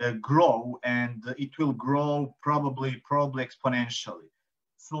grow, and it will grow probably exponentially.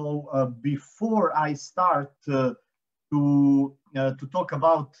 So before I start to talk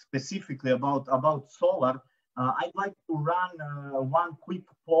about specifically about solar, I'd like to run one quick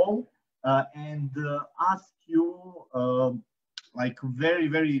poll and ask you like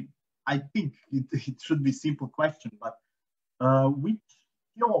very, I think it should be simple question, but which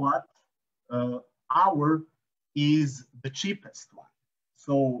kilowatt hour is the cheapest one?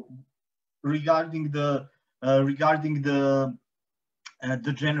 So regarding the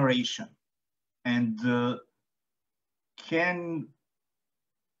generation, and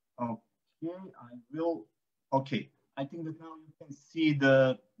okay, I think that now you can see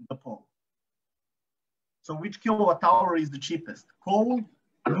the poll. So which kilowatt hour is the cheapest? Coal,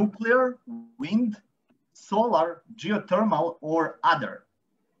 nuclear, wind, solar, geothermal, or other?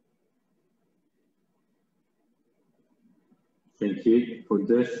 Thank you for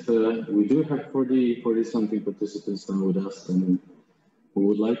this. We do have 40 something participants now with us, and we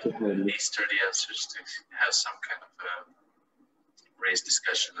would like to have these 30 answers to have some kind of raised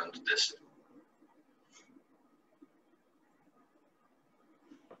discussion under this.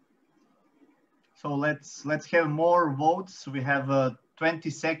 So let's have more votes. We have 20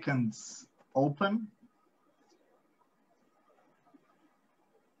 seconds open.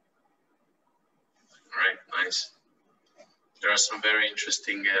 All right, nice. There are some very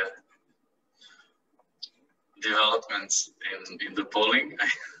interesting developments in the polling.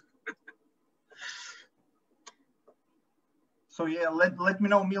 So yeah, let me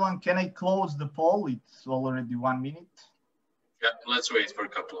know, Milan, can I close the poll? It's already 1 minute. Yeah, let's wait for a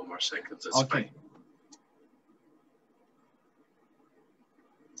couple of more seconds. That's okay. Fine.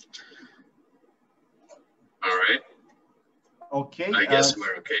 All right. Okay. I guess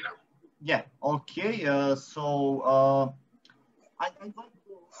we're okay now. Yeah. Okay. So I'd like to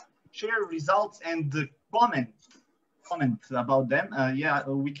share results and comment about them. Yeah,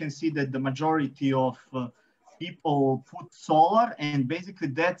 we can see that the majority of people put solar, and basically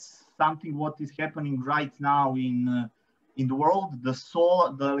that's something what is happening right now in the world. The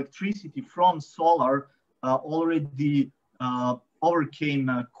electricity from solar already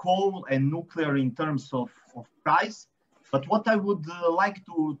overcame coal and nuclear in terms of price. But what I would like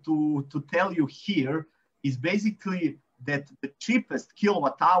to tell you here is basically that the cheapest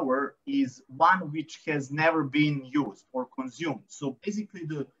kilowatt hour is one which has never been used or consumed. So basically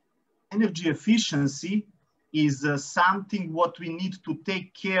the energy efficiency is something what we need to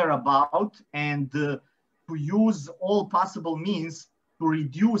take care about, and to use all possible means to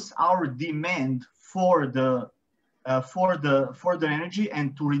reduce our demand for the energy,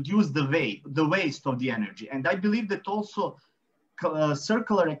 and to reduce the waste of the energy. And I believe that also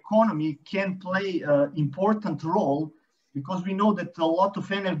circular economy can play an important role, because we know that a lot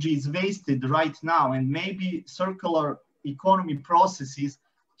of energy is wasted right now, and maybe circular economy processes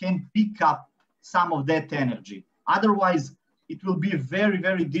can pick up some of that energy. Otherwise, it will be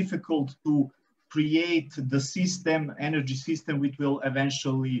very difficult to create the energy system which will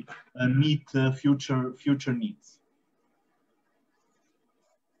eventually meet future needs.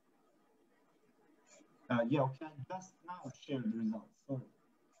 Yeah, okay, I just now share the results. Sorry.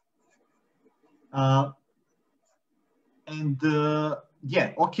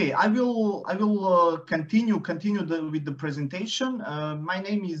 Yeah, okay. I will continue with the presentation. My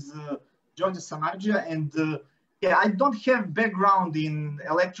name is George Samardzija, and yeah, I don't have background in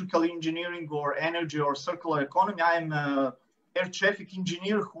electrical engineering or energy or circular economy. I'm an air traffic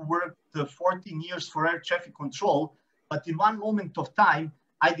engineer who worked 14 years for air traffic control. But in one moment of time,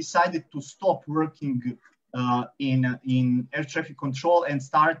 I decided to stop working in air traffic control and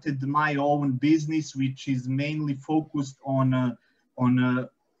started my own business, which is mainly focused on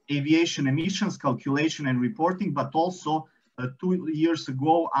aviation emissions calculation and reporting. But also 2 years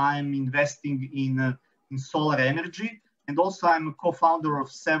ago, I'm investing in solar energy, and also I'm a co-founder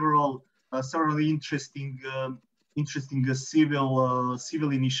of several interesting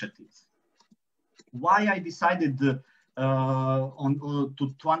civil initiatives. Why I decided to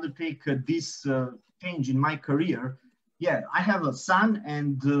undertake this change in my career? Yeah, I have a son,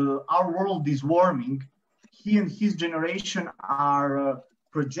 and our world is warming. He and his generation are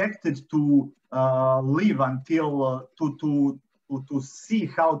projected to live until to see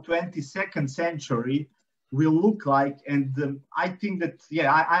how 22nd century will look like, and I think that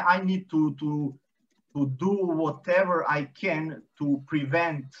I need to do whatever I can to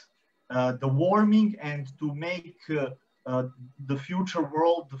prevent the warming and to make the future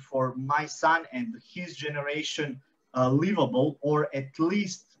world for my son and his generation livable, or at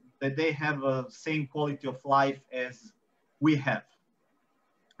least that they have a same quality of life as we have.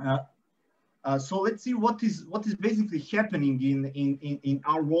 So let's see what is basically happening in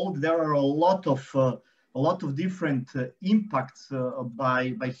our world. There are a lot of different impacts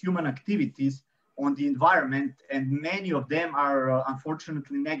by human activities on the environment, and many of them are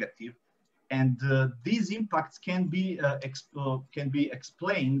unfortunately negative. And these impacts can be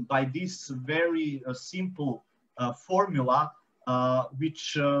explained by this very simple formula,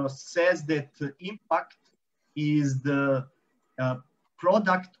 which says that impact is the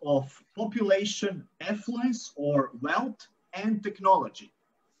product of population, affluence, or wealth, and technology.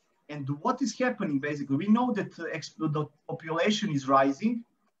 And what is happening basically? We know that the population is rising,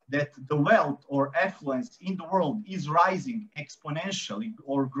 that the wealth or affluence in the world is rising exponentially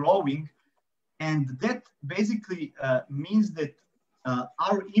or growing, and that basically means that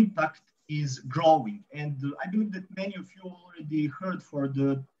our impact is growing. And I believe that many of you already heard for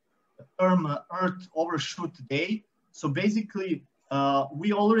the term Earth Overshoot Day. So basically,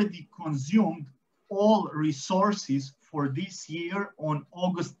 we already consumed all resources for this year on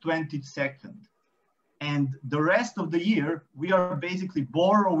August 22nd. And the rest of the year, we are basically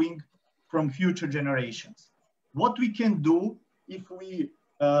borrowing from future generations. What we can do if we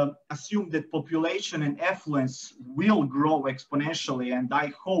assume that population and affluence will grow exponentially, and I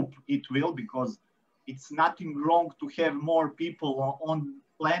hope it will, because it's nothing wrong to have more people on the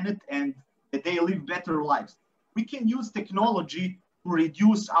planet and that they live better lives. We can use technology to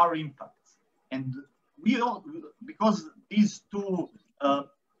reduce our impacts. And we all, because these two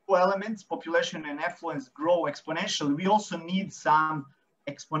elements, population and affluence, grow exponentially, we also need some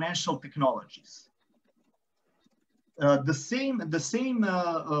exponential technologies. The same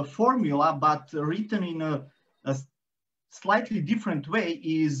formula, but written in a slightly different way,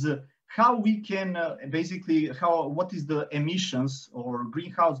 is how we can what is the emissions or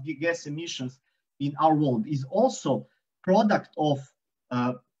greenhouse gas emissions in our world is also product of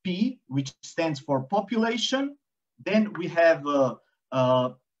P, which stands for population. Then we have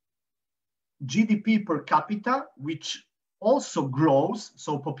GDP per capita, which also grows.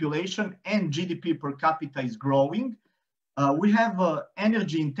 So population and GDP per capita is growing. We have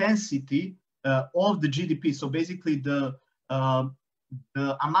energy intensity of the GDP. So basically the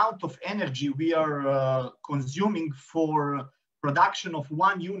amount of energy we are consuming for production of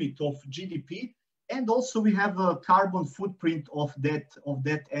 1 unit of GDP. And also we have a carbon footprint of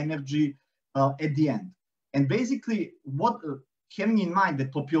that energy at the end. And basically what, having in mind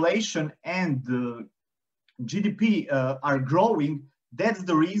that population and GDP are growing, that's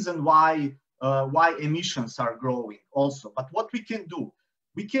the reason why emissions are growing also. But what we can do,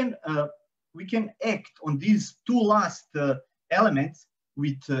 we can act on these two last elements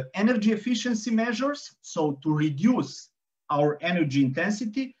with energy efficiency measures, so to reduce our energy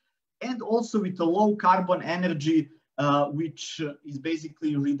intensity, and also with a low carbon energy, which is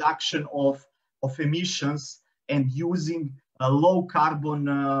basically reduction of emissions and using low carbon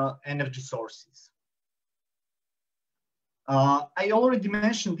energy sources. I already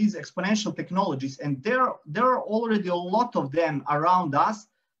mentioned these exponential technologies, and there are already a lot of them around us,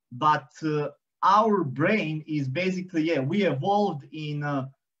 but our brain is basically, we evolved in a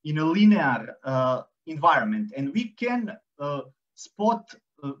linear environment, and we can spot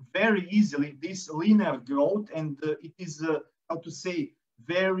very easily this linear growth, and it is, how to say,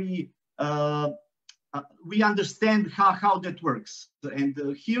 very, we understand how that works. And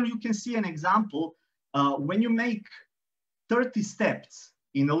here you can see an example. When you make 30 steps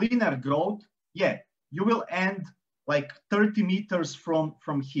in a linear growth, yeah, you will end like 30 meters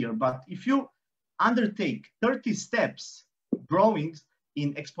from here. But if you undertake 30 steps growing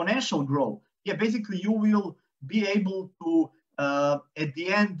in exponential growth, yeah, basically you will be able to at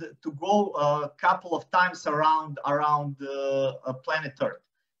the end to go a couple of times around planet Earth.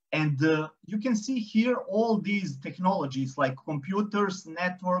 And you can see here all these technologies like computers,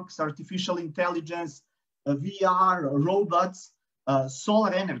 networks, artificial intelligence, VR, robots,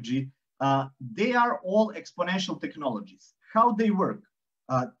 solar energy. They are all exponential technologies. How they work?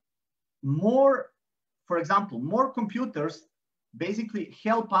 For example, more computers basically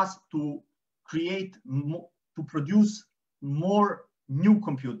help us to create, to produce more new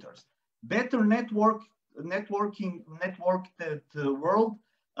computers. Better networked world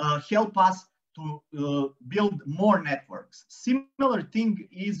help us to build more networks. Similar thing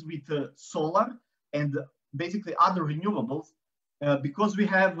is with solar and basically other renewables, because we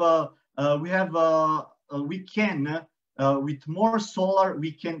can with more solar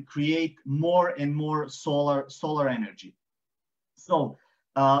we can create more and more solar energy. So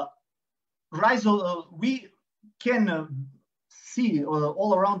we can see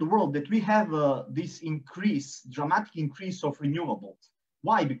all around the world that we have this dramatic increase of renewables.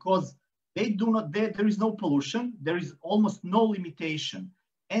 Why? Because there is no pollution, there is almost no limitation,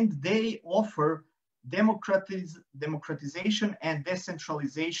 and they offer democratization and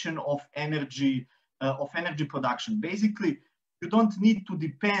decentralization of energy production. Basically, you don't need to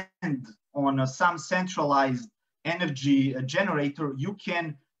depend on some centralized energy generator. You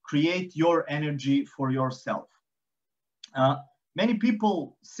can create your energy for yourself. Many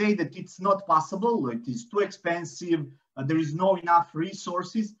people say that it's not possible, it is too expensive, there is no enough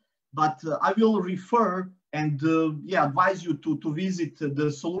resources, but I will refer and advise you to visit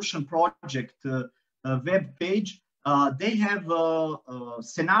the Solution Project web page. They have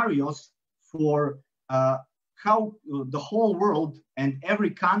scenarios for how the whole world and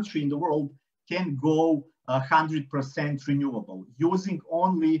every country in the world can go 100% renewable using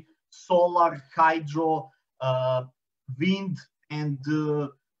only solar, hydro, wind, and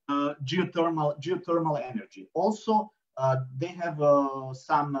geothermal energy. Also, they have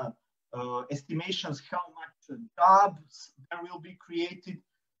some estimations how much jobs there will be created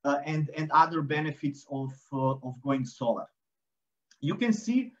and other benefits of going solar. You can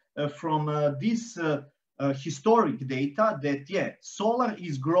see from this historic data that solar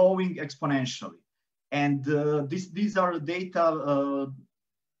is growing exponentially, and these are data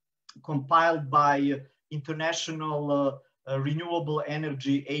compiled by International Renewable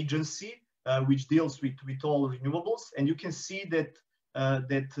Energy Agency, which deals with all renewables, and you can see that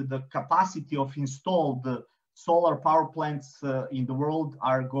the capacity of installed solar power plants in the world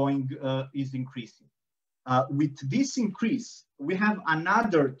is increasing. With this increase, we have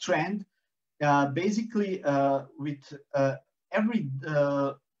another trend. Basically, with every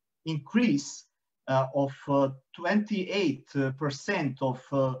increase of 28% of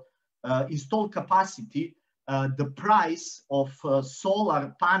installed capacity, the price of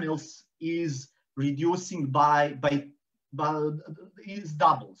solar panels is reducing is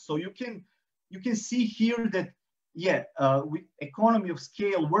double. So you can see here that economy of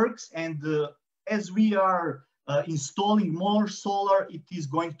scale works, and as we are installing more solar, it is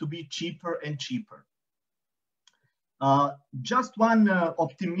going to be cheaper and cheaper. Just one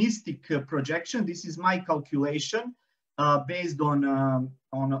optimistic projection. This is my calculation based on a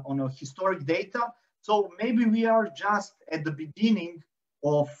historic data. So maybe we are just at the beginning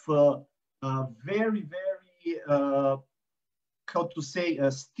of a very how to say,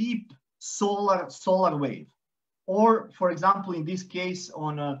 a steep solar wave, or for example, in this case,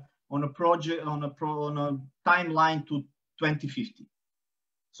 on a timeline to 2050.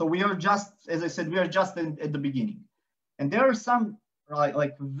 So we are just, as I said, we are just at the beginning, and there are some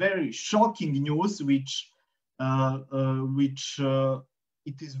like very shocking news, which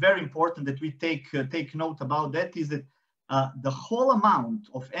it is very important that we take note about. That is that the whole amount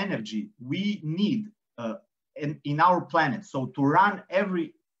of energy we need in our planet, so to run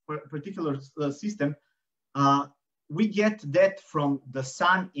every particular system, we get that from the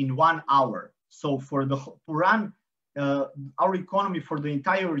sun in 1 hour. So to run our economy for the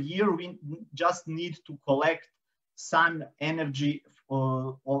entire year, we just need to collect sun energy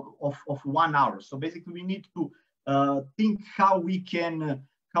of 1 hour. So basically, we need to think how we can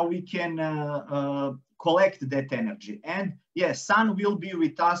collect that energy. And yes, sun will be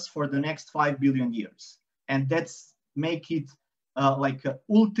with us for the next 5 billion years. And that's make it like an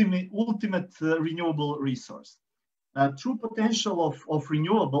ultimate renewable resource. True potential of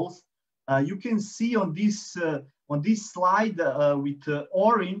renewables, you can see on this slide with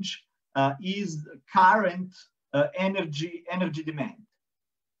orange is current energy demand.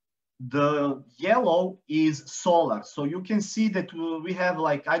 The yellow is solar. So you can see that we have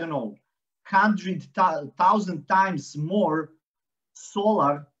like, I don't know, 100,000 times more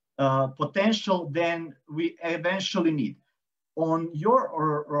solar potential than we eventually need. On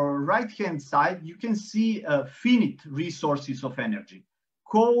your right-hand side, you can see finite resources of energy: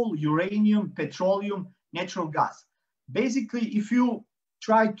 coal, uranium, petroleum, natural gas. Basically, if you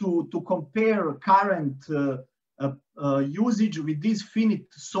try to compare current usage with these finite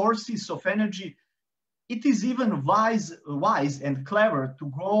sources of energy, it is even wise and clever to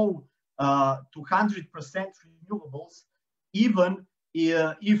go to 100% renewables, even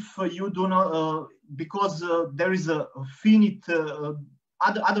if you do not, because there is a finite,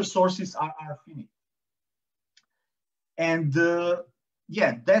 other sources are finite. And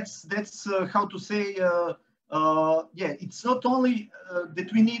yeah, that's how to say, yeah, it's not only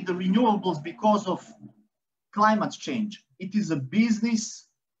that we need the renewables because of climate change. It is a business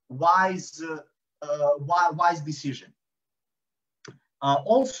wise decision.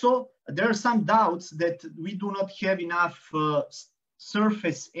 Also, there are some doubts that we do not have enough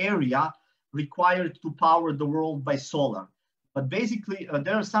surface area required to power the world by solar. But basically,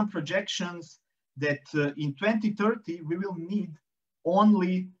 there are some projections that in 2030, we will need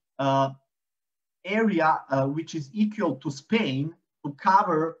only area which is equal to Spain to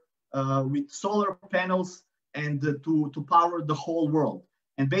cover with solar panels and to power the whole world.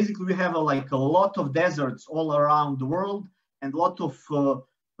 And basically, we have like a lot of deserts all around the world, and a lot of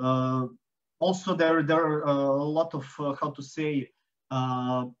also there are a lot of how to say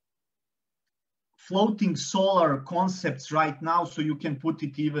floating solar concepts right now. So you can put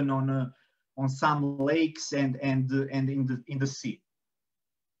it even on some lakes and in the sea.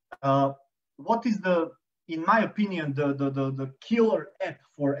 What is in my opinion, the killer app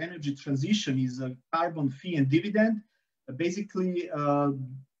for energy transition is a carbon fee and dividend. Basically,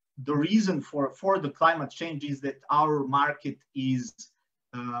 the reason for the climate change is that our market is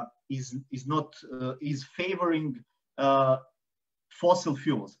favoring fossil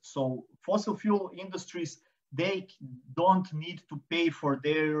fuels. So fossil fuel industries, they don't need to pay for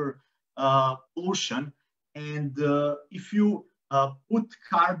their pollution, and if you put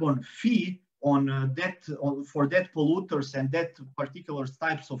carbon fee on for that polluters and that particular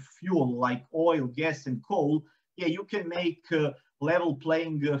types of fuel like oil, gas, and coal, yeah, you can make a level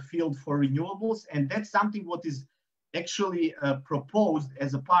playing field for renewables, and that's something what is actually proposed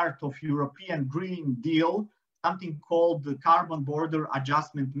as a part of European Green Deal, something called the Carbon Border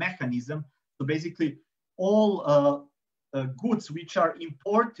Adjustment Mechanism. So basically, all goods which are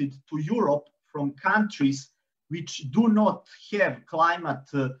imported to Europe from countries which do not have climate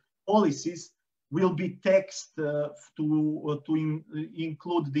policies will be taxed to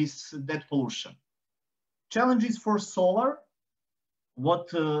include that pollution. Challenges for solar.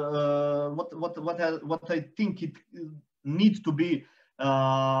 What I think it needs to be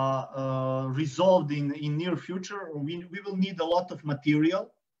resolved in near future. We will need a lot of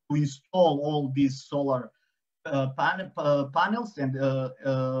material to install all these solar panels and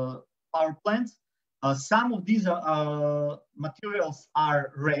power plants. Some of these materials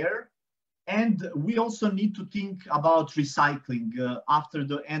are rare, and we also need to think about recycling after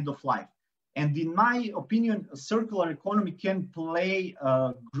the end of life. And in my opinion, a circular economy can play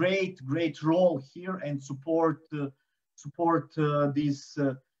a great role here and support this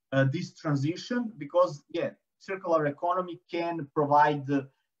transition, because yeah, circular economy can provide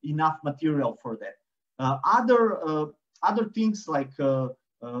enough material for that. Other things like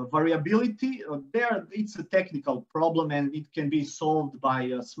variability, it's a technical problem, and it can be solved by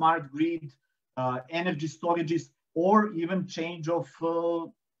a smart grid, energy storages, or even change of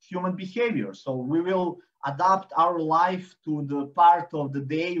human behavior. So we will adapt our life to the part of the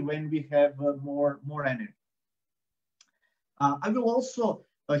day when we have more energy. I will also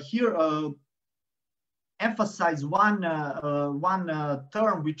here emphasize one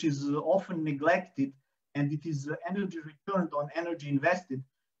term which is often neglected, and it is energy returned on energy invested.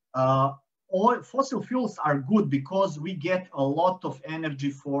 Fossil fuels are good because we get a lot of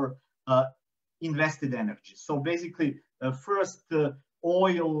energy for invested energy. So basically, first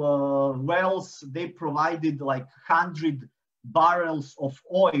oil wells, they provided like 100 barrels of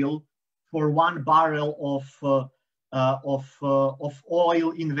oil for 1 barrel of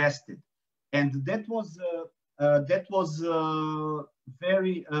oil invested. and that was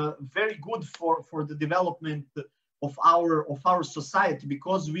very good for the development of our society,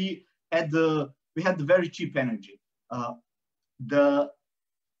 because we had very cheap energy. The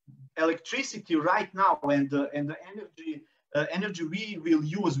electricity right now and the energy we will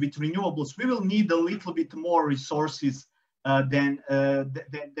use with renewables, we will need a little bit more resources than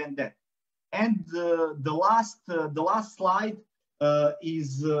that. And the last slide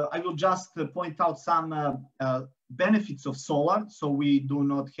is I will just point out some benefits of solar. So we do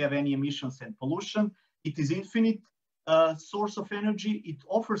not have any emissions and pollution. It is infinite source of energy. It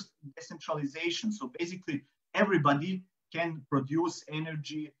offers decentralization. So basically everybody can produce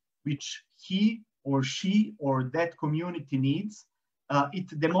energy which he or she or that community needs. It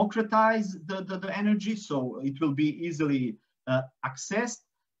democratizes the energy, so it will be easily accessed.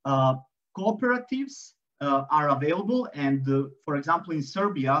 Cooperatives are available, and for example, in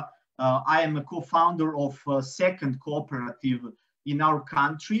Serbia, I am a co-founder of a second cooperative in our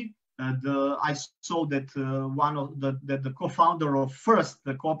country. I saw that the co-founder of first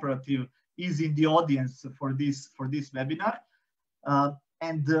cooperative is in the audience for this webinar.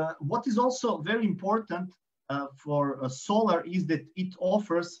 And what is also very important for solar is that it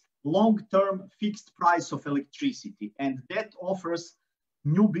offers long-term fixed price of electricity, and that offers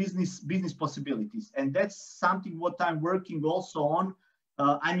new business possibilities. And that's something what I'm working also on.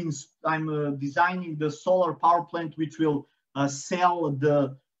 I'm designing the solar power plant which will sell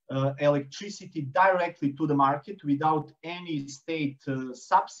the electricity directly to the market without any state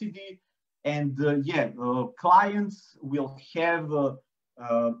subsidy. And clients will have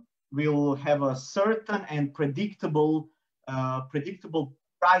a certain and predictable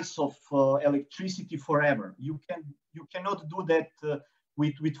price of electricity forever. You cannot do that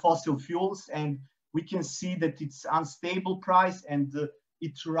with fossil fuels, and we can see that it's unstable price, and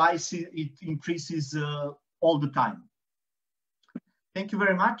it increases all the time. Thank you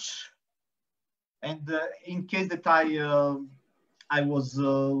very much. And in case that I was a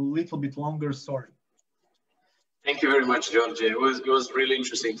little bit longer, sorry. Thank you very much, George. It was really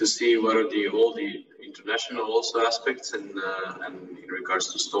interesting to see what are all the international also aspects and in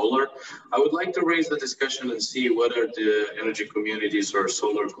regards to solar. I would like to raise the discussion and see what are the energy communities or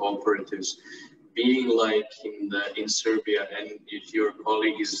solar cooperatives being like in Serbia. And if your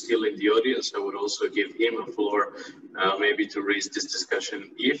colleague is still in the audience, I would also give him a floor maybe to raise this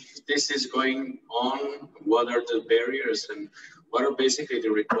discussion. If this is going on, what are the barriers and what are basically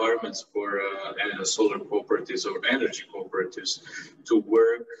the requirements for solar cooperatives or energy cooperatives to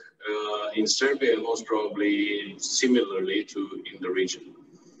work in Serbia and most probably similarly to in the region?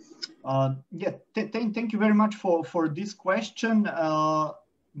 Thank you very much for this question. I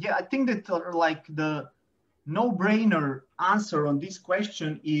think that like the no-brainer answer on this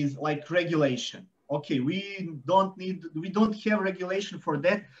question is like regulation. Okay, we don't have regulation for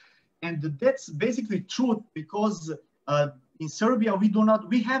that, and that's basically true because in Serbia we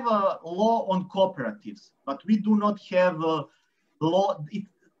have a law on cooperatives, but we do not have a law.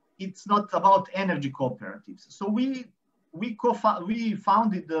 It's not about energy cooperatives. So we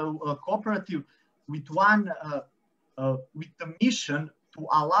founded a cooperative with the mission to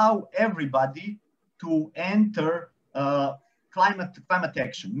allow everybody to enter climate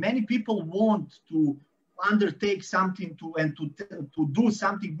action. Many people want to undertake something to do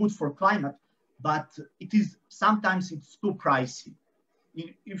something good for climate, but sometimes it's too pricey.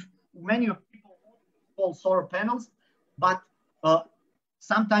 If many people want to install solar panels, but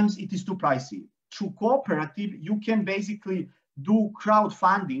sometimes it is too pricey. Through cooperative, you can basically do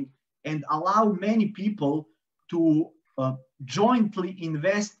crowdfunding and allow many people to jointly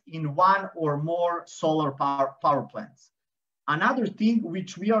invest in one or more solar power plants. Another thing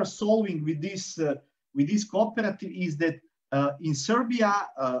which we are solving with this cooperative is that in Serbia,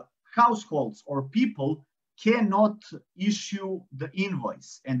 households or people cannot issue the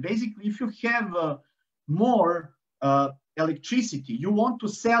invoice. And basically, if you have more electricity, you want to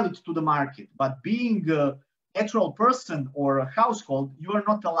sell it to the market, but being a natural person or a household, you are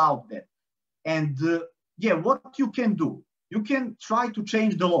not allowed that. And what you can do, you can try to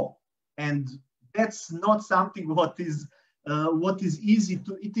change the law, and that's not something what is easy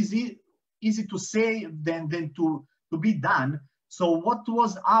to. It is easy to say than to be done. So what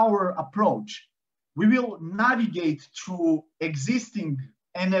was our approach? We will navigate through existing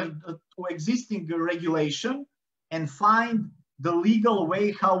regulation and find the legal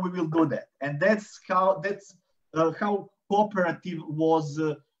way how we will do that, and that's how cooperative was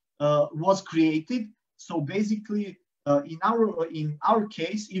created. So basically, in our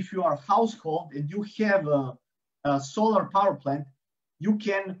case, if you are a household and you have a solar power plant, you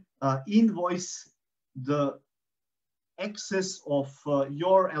can invoice the excess of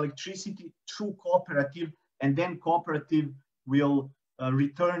your electricity through cooperative, and then cooperative will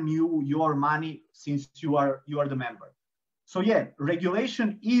return you your money since you are the member. So yeah,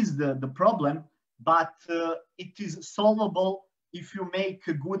 regulation is the problem, but it is solvable if you make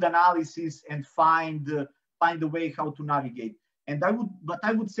a good analysis and find a way how to navigate. And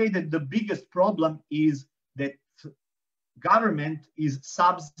I would say that the biggest problem is that government is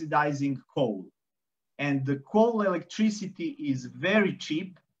subsidizing coal, and the coal electricity is very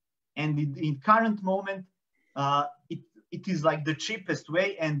cheap, and in current moment it is like the cheapest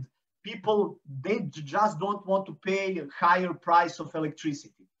way, and people, they just don't want to pay a higher price of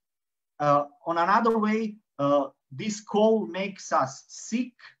electricity. On another way, this coal makes us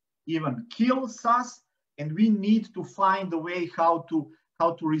sick, even kills us, and we need to find a way how to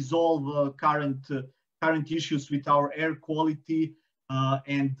resolve current issues with our air quality,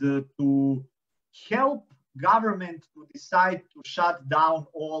 and to help government to decide to shut down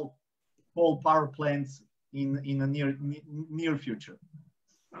all coal power plants in the near future.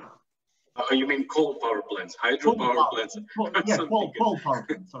 You mean coal power plants, hydro power plants? Yeah, coal power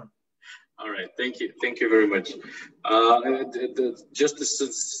plants, sorry. All right, thank you very much. Just to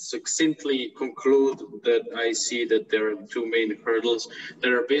succinctly conclude that I see that there are two main hurdles.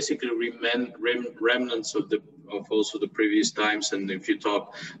 There are basically remnants of also the previous times, and if you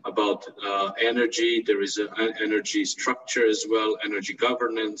talk about energy, there is an energy structure as well, energy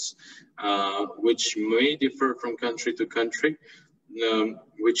governance, which may differ from country to country.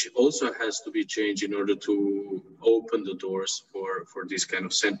 Which also has to be changed in order to open the doors for this kind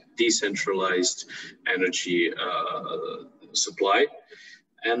of decentralized energy supply.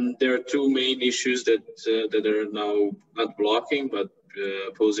 And there are two main issues that are now not blocking, but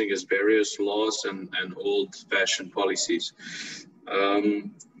posing as barriers: laws and old-fashioned policies.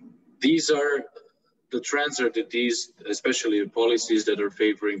 These are the trends, are that these, especially the policies that are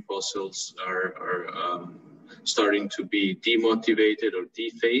favoring fossils, are starting to be demotivated or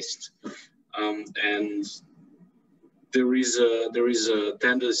defaced, and there is a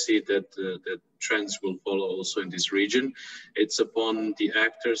tendency that trends will follow also in this region. It's upon the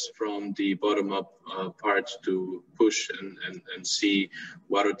actors from the bottom-up part to push and see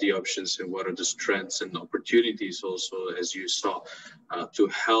what are the options and what are the strengths and opportunities also, as you saw, to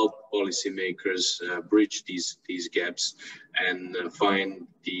help policymakers bridge these gaps and find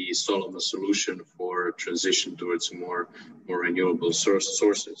the solid solution for transition towards more renewable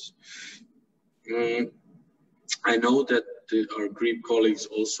sources. I know that our Greek colleagues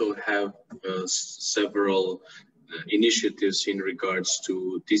also have several initiatives in regards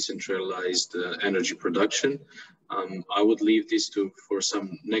to decentralized energy production. I would leave this for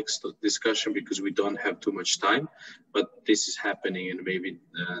some next discussion because we don't have too much time, but this is happening, and maybe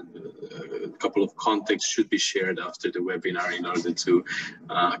a couple of contexts should be shared after the webinar in order to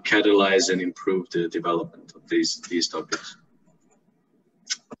catalyze and improve the development of these topics.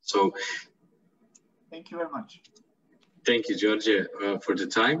 So, thank you very much. Thank you, George, for the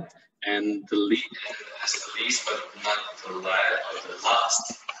time. And the least, but not the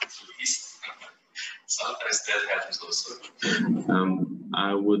last, at least. Sometimes that happens also.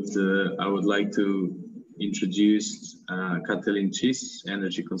 I would like to introduce Katalin Cis,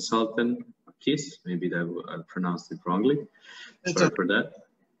 energy consultant. Kis, maybe that I pronounced it wrongly. Sorry for that.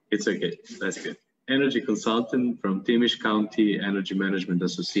 It's okay. That's good. Energy consultant from Timiș County Energy Management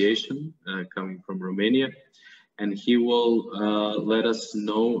Association, coming from Romania. And he will let us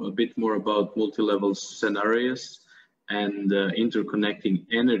know a bit more about multi-level scenarios and interconnecting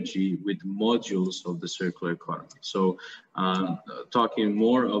energy with modules of the circular economy. So talking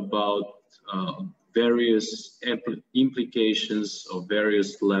more about various implications of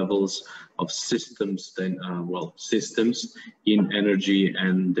various levels of systems, systems in energy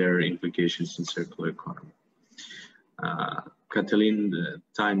and their implications in circular economy. Katalin, the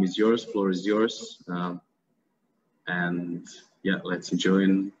time is yours, floor is yours. And yeah, let's enjoy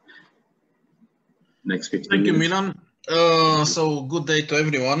next 15 minutes. Thank you, Milan. So good day to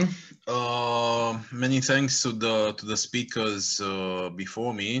everyone. Many thanks to the speakers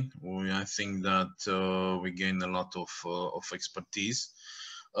before me. I think that we gained a lot of expertise.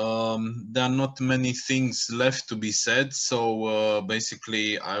 There are not many things left to be said, so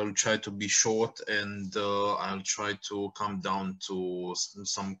basically I will try to be short, and I'll try to come down to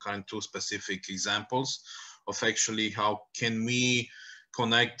some kind of specific examples of actually how can we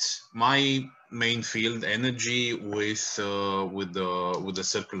connect my main field, energy, with the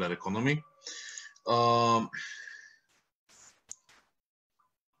circular economy.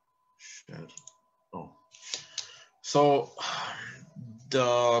 So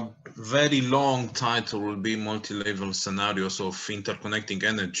The very long title will be multi-level scenarios of interconnecting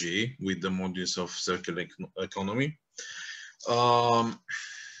energy with the modules of circular economy.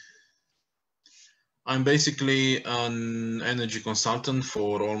 I'm basically an energy consultant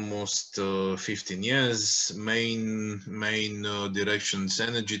for almost 15 years. Main directions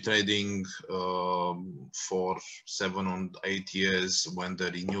energy trading for 7 or 8 years when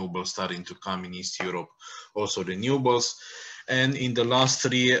the renewables starting to come in East Europe, also renewables. And in the last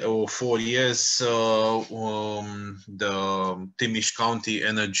 3 or 4 years, the Timish County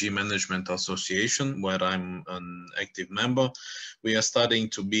Energy Management Association, where I'm an active member, we are starting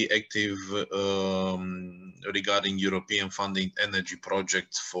to be active regarding European funding energy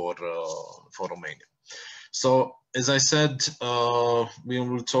projects for Romania. So, as I said, we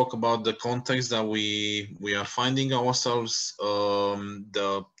will talk about the context that we are finding ourselves,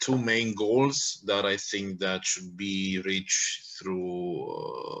 the 2 main goals that I think that should be reached through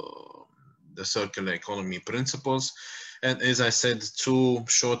the circular economy principles. And as I said, 2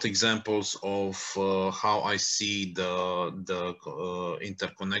 short examples of how I see the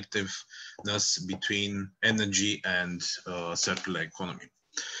interconnectedness between energy and circular economy.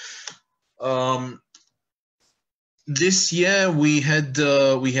 This year we had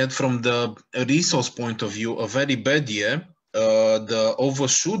from the resource point of view a very bad year. The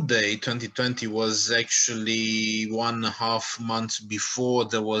overshoot day 2020 was actually 1.5 months before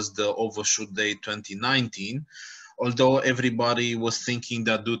there was the overshoot day 2019. Although everybody was thinking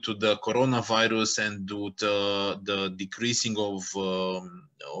that due to the coronavirus and due to the decreasing of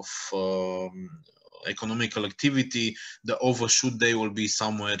economical activity, the overshoot day will be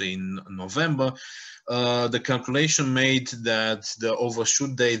somewhere in November. The calculation made that the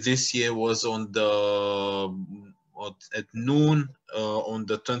overshoot day this year was on at noon on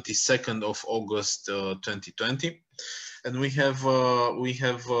the 22nd of August 2020. And we have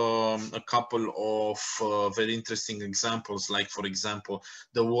a couple of very interesting examples, like, for example,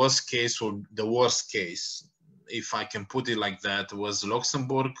 the worst case, if I can put it like that, was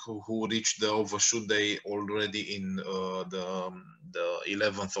Luxembourg, who reached the overshoot day already in the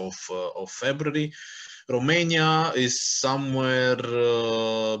 11th of February. Romania is somewhere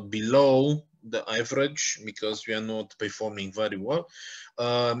below the average because we are not performing very well.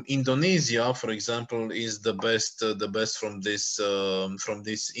 Indonesia, for example, is the best from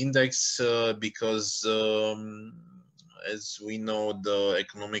this index because as we know, the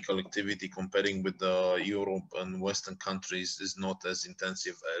economical activity comparing with the Europe and Western countries is not as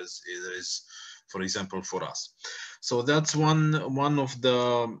intensive as it is, for example, for us. So that's one of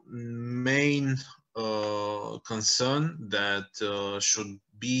the main concern that should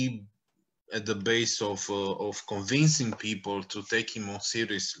be at the base of convincing people to take more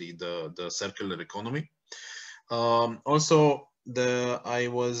seriously the circular economy. Also, I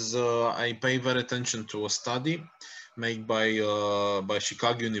pay very attention to a study made by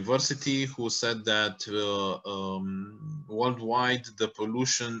Chicago University, who said that worldwide the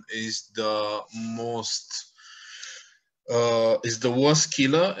pollution is the worst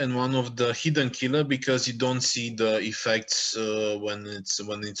killer and one of the hidden killer because you don't see the effects when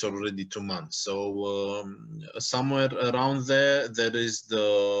it's already 2 months. So somewhere around there is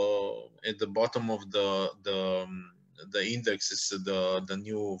at the bottom of the index is the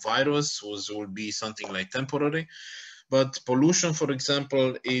new virus, will be something like temporary. But pollution, for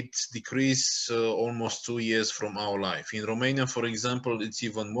example, it decreased almost 2 years from our life. In Romania, for example, it's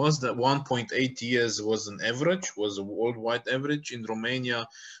even worse. That 1.8 years was an average, was a worldwide average. In Romania,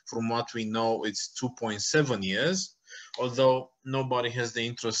 from what we know, it's 2.7 years. Although nobody has the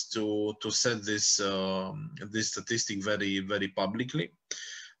interest to set this statistic very, very publicly.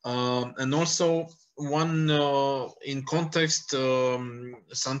 And also, one in context,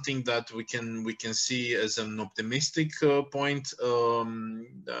 something that we can see as an optimistic point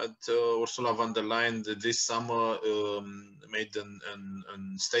that Ursula von der Leyen this summer made a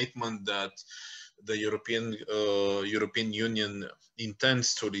statement that the European Union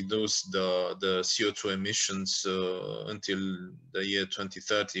intends to reduce the CO2 emissions until the year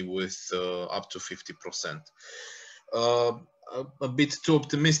 2030 with up to 50%. A bit too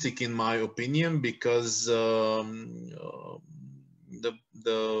optimistic in my opinion, because the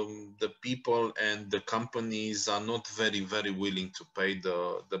people and the companies are not very willing to pay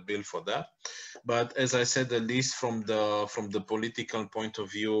the bill for that. But as I said, at least from the political point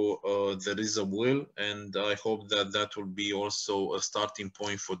of view, there is a will, and I hope that will be also a starting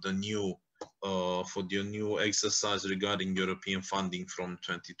point for the new exercise regarding European funding from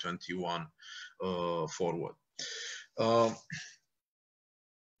 2021 forward.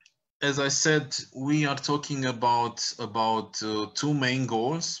 as I said, we are talking about two main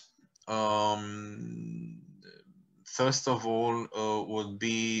goals. First of all, would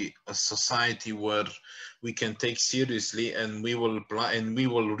be a society where we can take seriously, and we will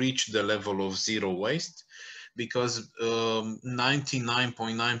reach the level of zero waste, because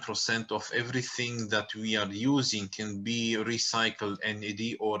 99.9% of everything that we are using can be recycled and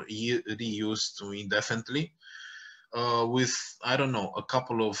reused indefinitely. With, I don't know, a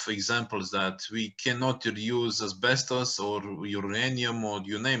couple of examples that we cannot reuse asbestos or uranium or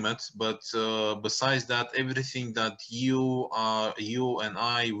you name it, but besides that, everything that you and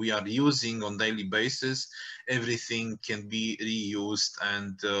I, we are using on daily basis, everything can be reused,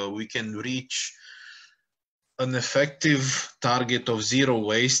 and we can reach an effective target of zero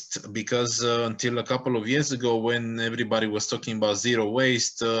waste, because until a couple of years ago, when everybody was talking about zero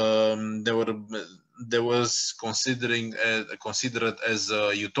waste, there was considered as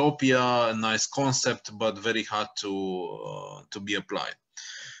a utopia, a nice concept, but very hard to be applied.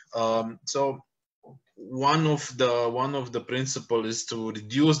 So one of the principles is to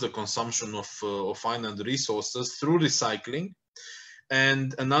reduce the consumption of finite resources through recycling.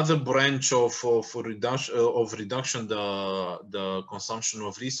 And another branch of reduction the consumption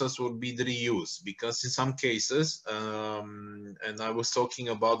of resource will be the reuse, because in some cases, and I was talking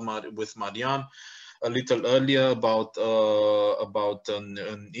about with Marian a little earlier about an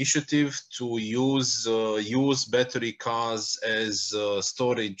initiative to use battery cars as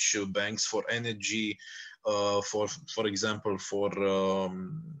storage banks for energy, for example, for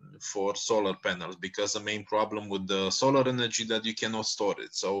solar panels, because the main problem with the solar energy that you cannot store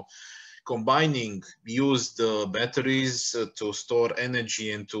it. So combining used batteries to store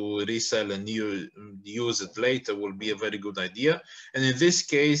energy and to resell and use it later will be a very good idea. And in this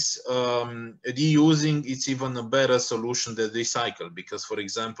case, reusing, it's even a better solution than recycle, because, for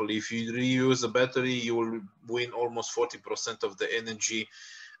example, if you reuse a battery, you will win almost 40% of the energy,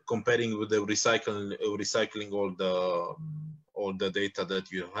 comparing with the recycling all the data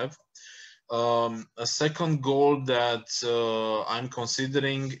that you have. A second goal that I'm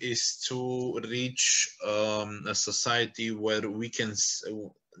considering is to reach a society where we can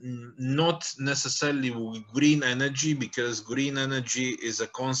not necessarily green energy, because green energy is a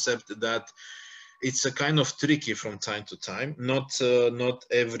concept that it's a kind of tricky from time to time. Not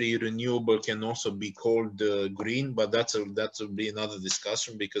every renewable can also be called green, but that will be another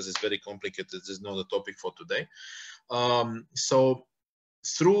discussion, because it's very complicated. This is not a topic for today. So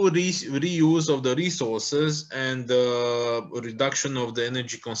through reuse of the resources and reduction of the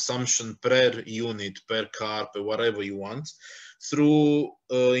energy consumption per unit, per car, per whatever you want, through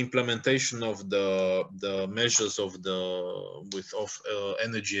implementation of the measures of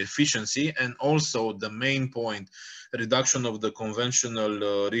energy efficiency, and also the main point, reduction of the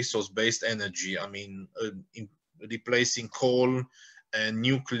conventional resource-based energy. I mean, replacing coal and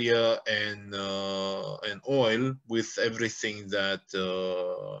nuclear and oil with everything that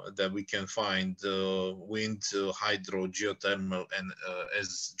we can find, wind, hydro, geothermal, and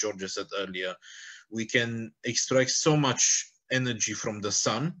as Georgia said earlier, we can extract so much energy from the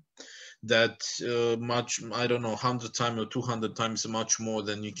sun that I don't know, 100 times or 200 times much more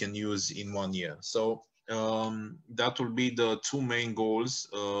than you can use in 1 year. So that will be the two main goals: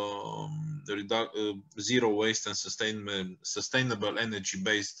 zero waste and sustainable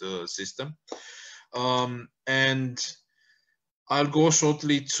energy-based system. And I'll go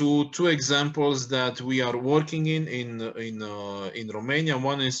shortly to two examples that we are working in Romania.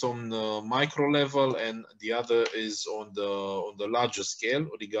 One is on the micro level, and the other is on the larger scale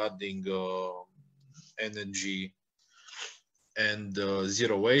regarding energy and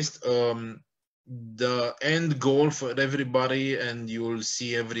zero waste. The end goal for everybody, and you will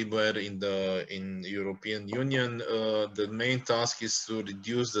see everywhere in European Union, the main task is to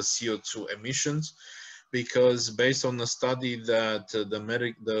reduce the CO2 emissions, because based on a study that the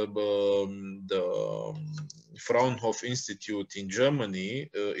Fraunhofer Institute in Germany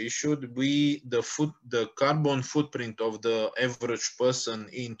issued, the carbon footprint of the average person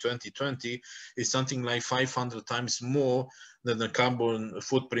in 2020 is something like 500 times more than the carbon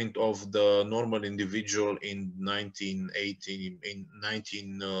footprint of the normal individual in 19th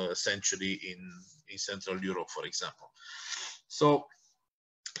century in Central Europe, for example. So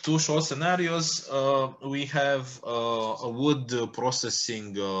two short scenarios. We have a wood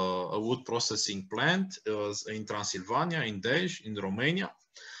processing plant in Transylvania, in Dej, in Romania.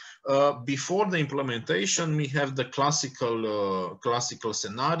 Before the implementation, we have the classical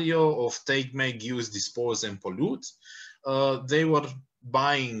scenario of take, make, use, dispose, and pollute. They were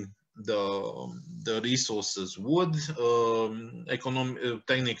buying the resources wood,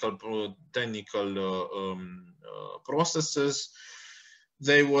 technical processes.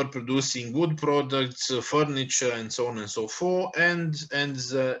 They were producing wood products, furniture, and so on and so forth. And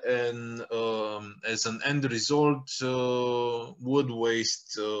as an end result, wood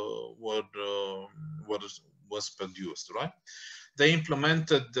waste was produced. Right? They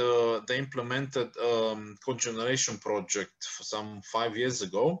implemented cogeneration project some 5 years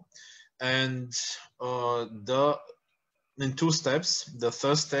ago, and in 2 steps. The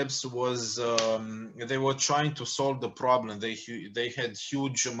first steps was they were trying to solve the problem. They had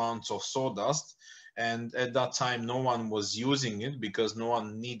huge amounts of sawdust, and at that time no one was using it because no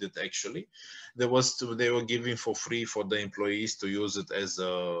one needed actually. They were giving for free for the employees to use it as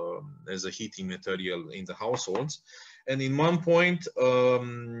a heating material in the households. And in one point,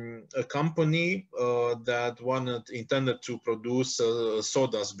 a company that intended to produce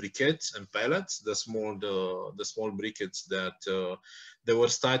sawdust briquettes and pellets, the small briquettes that they were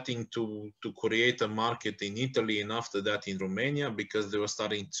starting to create a market in Italy, and after that in Romania, because they were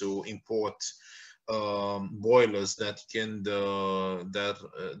starting to import boilers that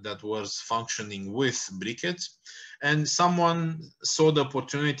was functioning with briquettes. And someone saw the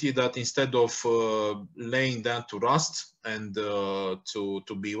opportunity that instead of laying that to rust and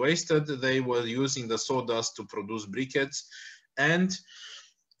to be wasted, they were using the sawdust to produce briquettes. And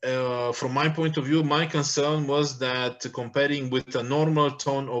from my point of view, my concern was that comparing with a normal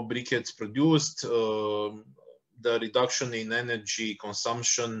ton of briquettes produced, the reduction in energy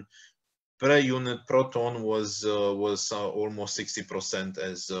consumption per unit per ton was almost 60%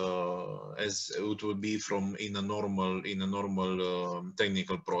 as it would be in a normal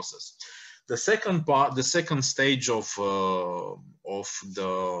technical process. The second stage of the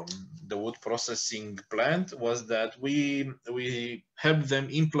wood processing plant was that we helped them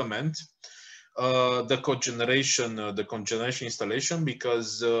implement the cogeneration installation,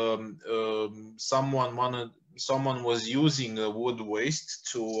 because someone was using wood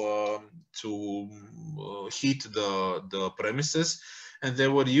waste to heat the premises, and they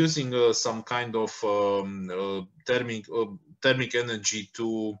were using some kind of thermic energy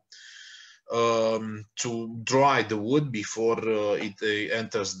to dry the wood before it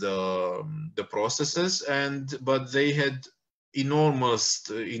enters the processes. But they had enormous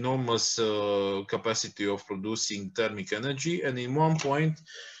capacity of producing thermic energy, and in one point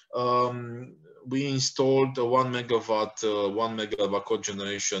we installed a 1 megawatt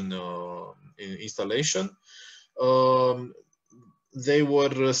cogeneration installation. They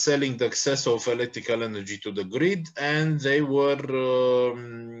were selling the excess of electrical energy to the grid, and they were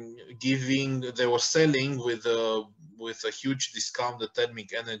selling with a huge discount the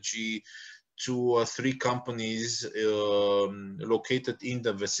thermic energy to 3 companies located in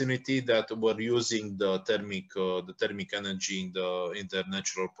the vicinity that were using the thermic energy in their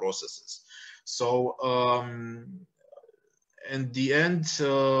natural processes. So in the end,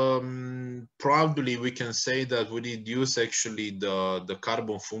 probably we can say that we reduce actually the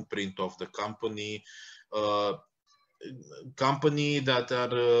carbon footprint of the company that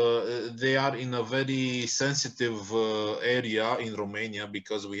they are in a very sensitive area in Romania,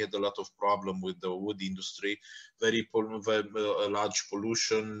 because we had a lot of problem with the wood industry, very large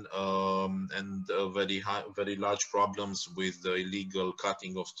pollution, and very large problems with the illegal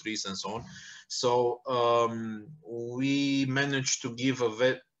cutting of trees and so on. So we managed to give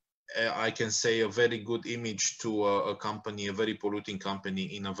I can say a very good image to a company, a very polluting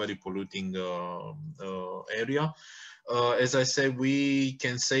company in a very polluting area. As I say, we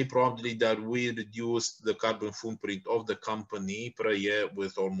can say probably that we reduced the carbon footprint of the company per year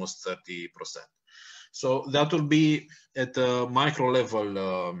with almost 30%. So that will be at a micro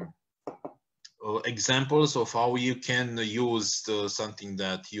level examples of how you can use something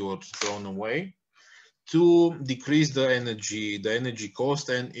that you're thrown away to decrease the energy cost,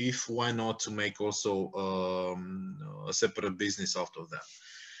 and if why not to make also a separate business out of that.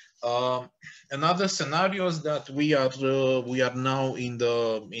 Another scenario is that we are now in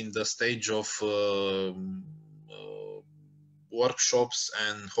the stage of workshops,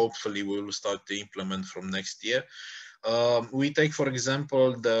 and hopefully we will start to implement from next year. We take, for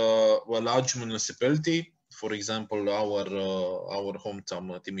example, a large municipality, for example, our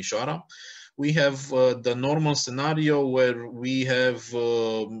hometown Timisoara. We have the normal scenario where we have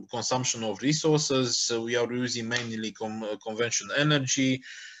consumption of resources. So we are using mainly conventional energy.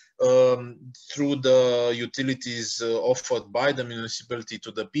 Through the utilities offered by the municipality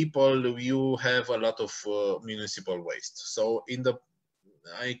to the people, you have a lot of municipal waste. So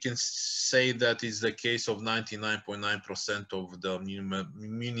I can say that is the case of 99.9% of the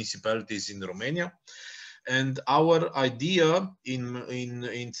municipalities in Romania. And our idea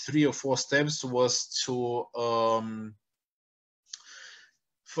in 3 or 4 steps was to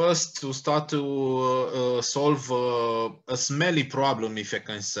first to start to solve a smelly problem, if I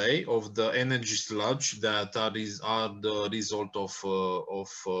can say, of the energy sludge that are the result of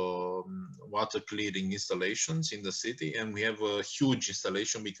water clearing installations in the city. And we have a huge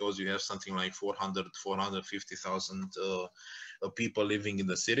installation because we have something like 450,000 people living in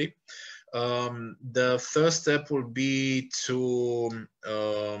the city. The first step will be to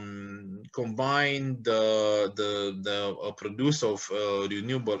combine the produce of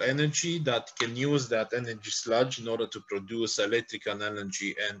renewable energy that can use that energy sludge in order to produce electrical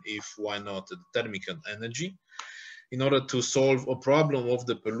energy and, if why not, thermical energy, in order to solve a problem of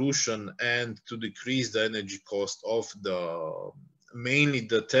the pollution and to decrease the energy cost of mainly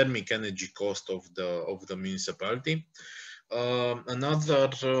the thermic energy cost of the municipality. Another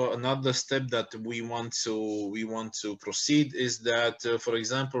step that we want to proceed is that, for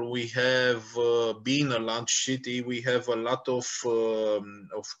example, we have being a large city, we have a lot of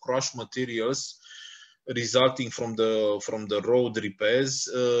crushed materials resulting from the road repairs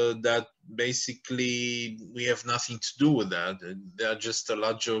that basically we have nothing to do with that. They are just a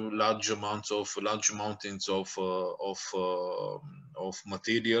large mountains of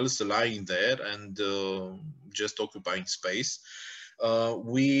materials lying there and just occupying space.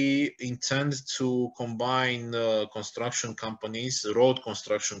 We intend to combine construction companies, road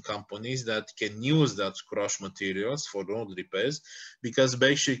construction companies that can use that crushed materials for road repairs, because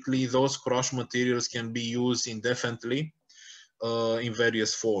basically those crushed materials can be used indefinitely in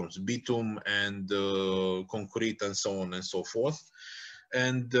various forms, bitumen and concrete and so on and so forth.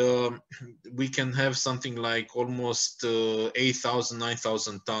 And we can have something like almost 8,000,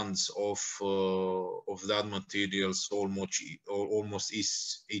 9,000 tons of that materials almost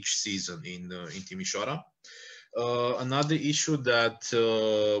each season in Timisoara. Another issue that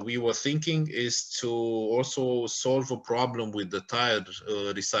we were thinking is to also solve a problem with the tire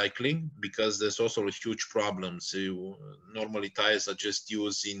recycling, because there's also a huge problem. So normally tires are just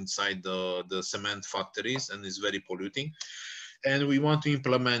used inside the cement factories and it's very polluting. And we want to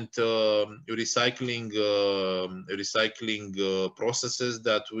implement recycling processes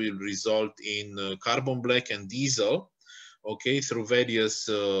that will result in carbon black and diesel, okay, through various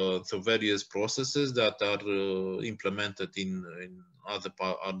processes that are implemented in other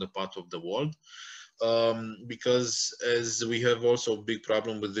part of the world. Because as we have also a big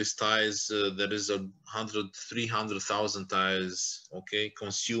problem with these tires, there is 300,000 tires, okay,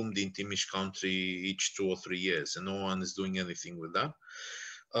 consumed in Timish country each 2 or 3 years, and no one is doing anything with that.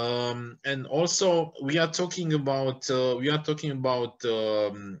 And also we are talking about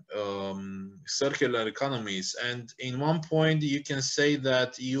circular economies, and in one point you can say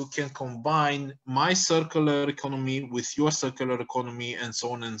that you can combine my circular economy with your circular economy and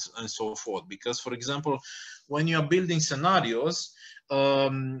so on and so forth. Because, for example, when you are building scenarios,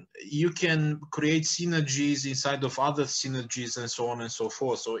 you can create synergies inside of other synergies and so on and so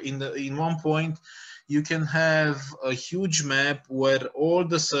forth. So in one point you can have a huge map where all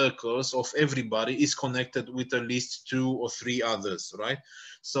the circles of everybody is connected with at least 2 or 3 others, right?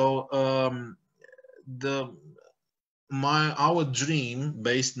 So our dream,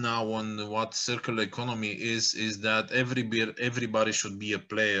 based now on what circular economy is that everybody should be a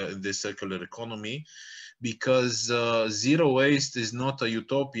player in the circular economy, because zero waste is not a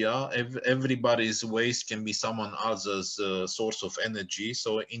utopia. Everybody's waste can be someone else's source of energy.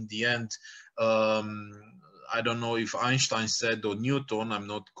 So in the end, I don't know if Einstein said or Newton, I'm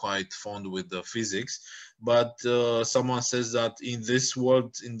not quite fond with the physics, but someone says that in this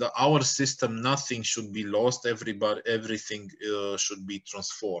world, our system, nothing should be lost. Everything should be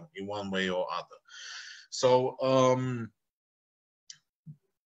transformed in one way or other. So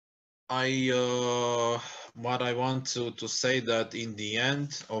what I want to say that in the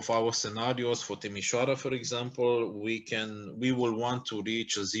end of our scenarios for Timisoara, for example, we will want to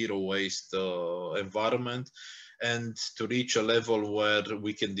reach a zero waste environment, and to reach a level where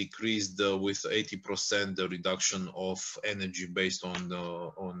we can decrease with 80% the reduction of energy based on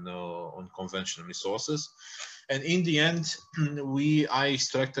conventional resources. And in the end, I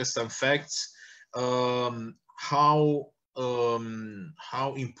extracted some facts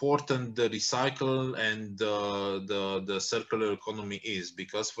how important the recycle and the circular economy is.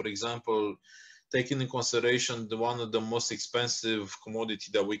 Because, for example, taking in consideration one of the most expensive commodity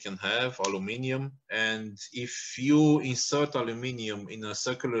that we can have, aluminium. And if you insert aluminium in a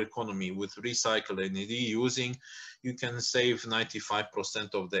circular economy with recycled and reusing, you can save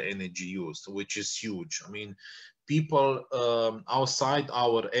 95% of the energy used, which is huge. I mean, people outside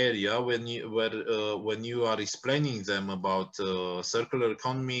our area, when you are explaining them about circular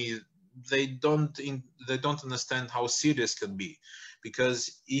economy, they don't understand how serious it can be.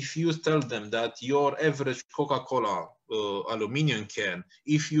 Because if you tell them that your average Coca-Cola aluminum can,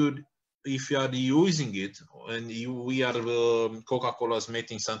 if you are using it, and we are Coca-Cola is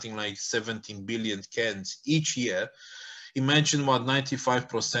making something like 17 billion cans each year, imagine what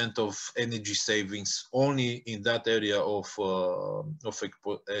 95% of energy savings only in that area of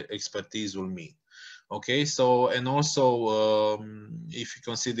expertise will mean. Okay, so, and also if you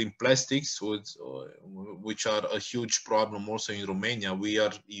consider plastics, which are a huge problem also in Romania, we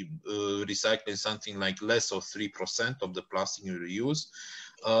are recycling something like less of 3% of the plastic we reuse.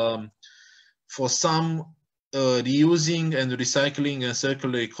 For some, reusing and recycling and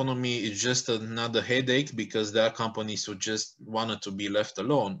circular economy is just another headache because there are companies who just wanted to be left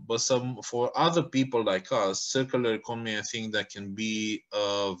alone. But for other people like us, circular economy, I think that can be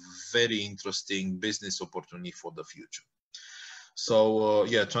a very interesting business opportunity for the future. So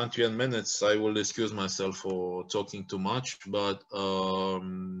yeah, 21 minutes. I will excuse myself for talking too much, but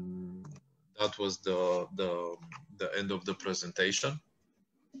that was the end of the presentation.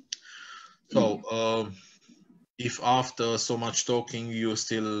 So. If after so much talking you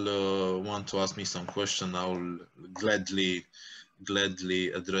still want to ask me some question, I will gladly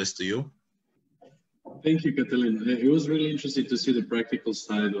address to you. Thank you, Catalin. It was really interesting to see the practical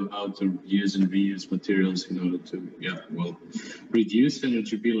side of how to use and reuse materials in order to, well, reduce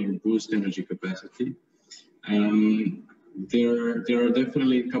energy bill or boost energy capacity. There are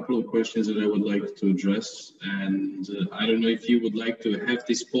definitely a couple of questions that I would like to address, and I don't know if you would like to have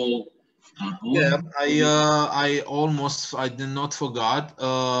this poll. Yeah, I did not forgot.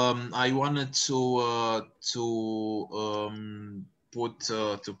 I wanted to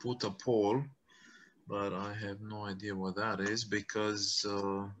put a poll, but I have no idea what that is because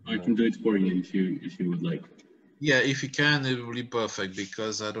I can do it for you if you would like. Yeah, if you can, it will be perfect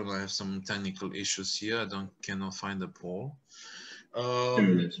because I don't know, I have some technical issues here. I cannot find the poll.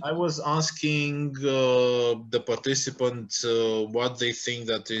 I was asking the participants what they think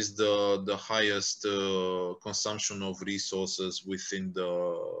that is the highest consumption of resources within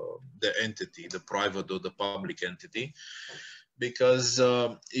the entity, the private or the public entity. Because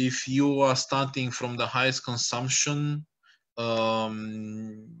if you are starting from the highest consumption,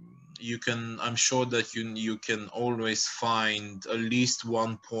 you can, I'm sure that you can always find at least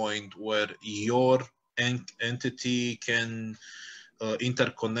one point where your entity can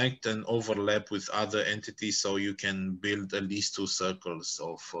interconnect and overlap with other entities, so you can build at least two circles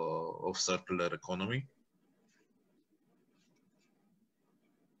of circular economy.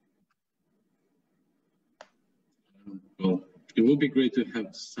 Well, it would be great to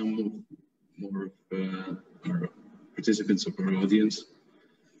have some more of our participants of our audience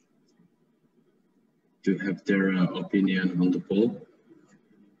to have their opinion on the poll.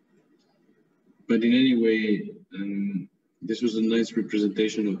 But in any way, this was a nice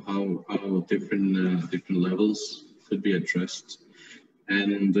representation of how different levels could be addressed.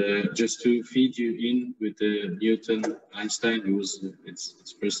 And just to feed you in with the Newton-Einstein,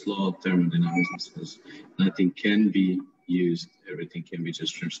 its first law of thermodynamics says nothing can be used, everything can be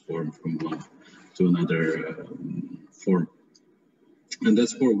just transformed from one to another form. And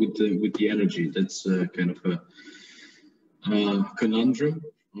that's more with the energy. That's kind of a conundrum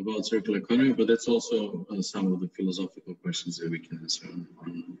about circular economy, but that's also some of the philosophical questions that we can answer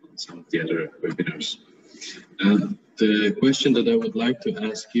on some of the other webinars. The question that I would like to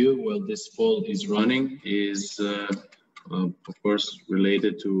ask you while this poll is running is, of course,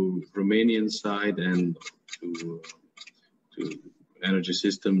 related to Romanian side and to energy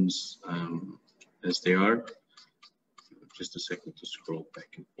systems as they are. Just a second to scroll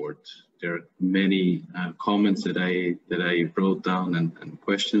back and forth. There are many comments that I wrote down and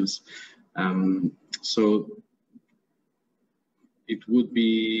questions. So it would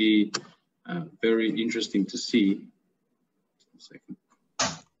be very interesting to see. A second.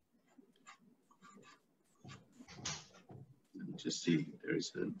 Let me just see. There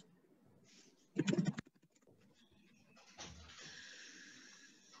is a.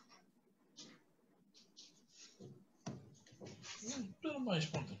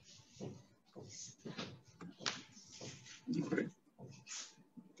 Okay.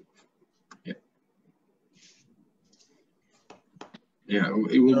 Yeah. Yeah,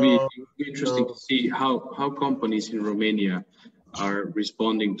 it will be interesting to see how companies in Romania are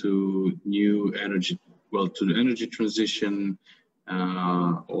responding to new energy, well, to the energy transition,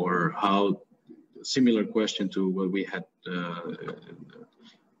 or how, similar question to what we had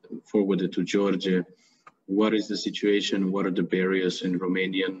forwarded to Georgia. What is the situation? What are the barriers in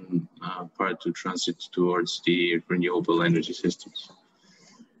Romanian part to transit towards the renewable energy systems?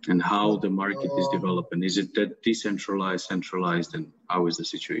 And how the market is developing? Is it that decentralized, centralized, and how is the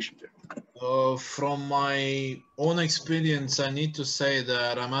situation there? From my own experience, I need to say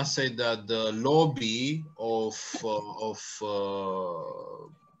that I must say that the lobby of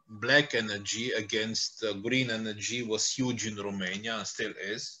black energy against green energy was huge in Romania and still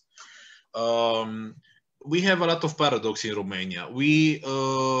is. We have a lot of paradox in Romania. We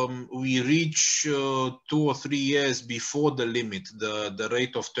reach 2 or 3 years before the limit, the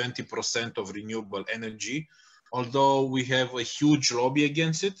rate of 20% of renewable energy, although we have a huge lobby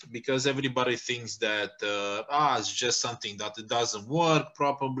against it because everybody thinks that it's just something that it doesn't work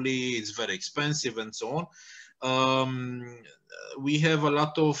properly, it's very expensive and so on. We have a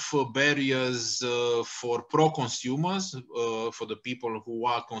lot of barriers for pro-consumers, for the people who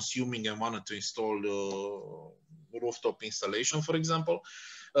are consuming and wanted to install rooftop installation, for example.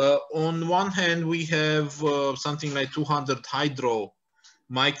 On one hand, we have something like 200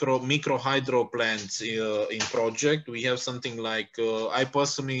 micro hydro plants in project. We have something like, I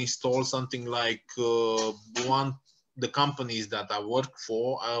personally installed something like the companies that I work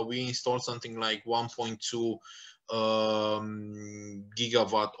for, we installed something like 1.2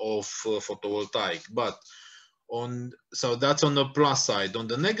 gigawatt of photovoltaic. But so that's on the plus side. On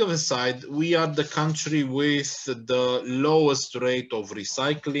the negative side, we are the country with the lowest rate of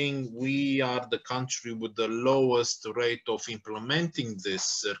recycling. We are the country with the lowest rate of implementing this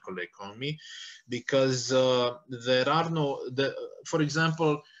circular economy, because there are no, for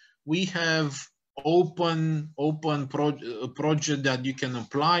example, we have open project that you can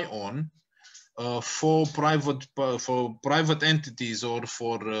apply on for private entities or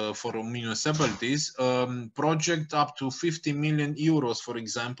for municipalities, project up to 50 million euros, for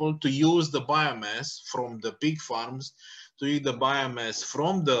example, to use the biomass from the pig farms, to use the biomass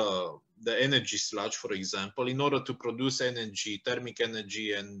from the energy sludge, for example, in order to produce energy, thermic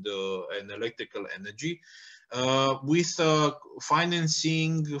energy and electrical energy. With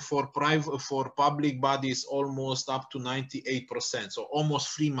financing for public bodies almost up to 98%, so almost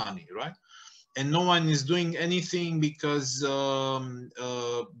free money, right? And no one is doing anything because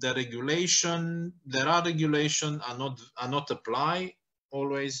the regulation, there are regulations are not applied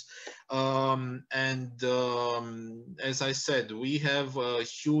always, as I said, we have a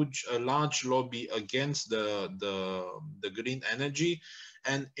large lobby against the green energy.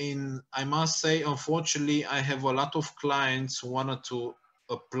 And I must say, unfortunately, I have a lot of clients who wanted to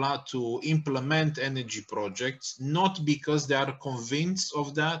apply to implement energy projects, not because they are convinced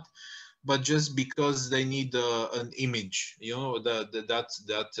of that, but just because they need an image, you know, that's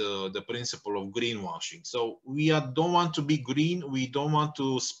the principle of greenwashing. So we don't want to be green. We don't want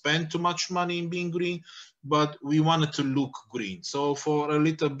to spend too much money in being green, but we wanted to look green. So for a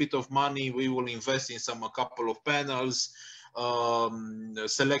little bit of money, we will invest in a couple of panels,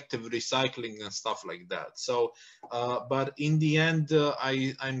 selective recycling and stuff like that. So, but in the end,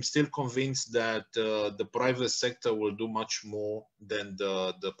 I'm still convinced that the private sector will do much more than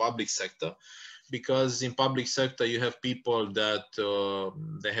the public sector, because in public sector you have people that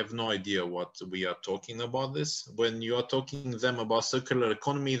they have no idea what we are talking about this. When you are talking to them about circular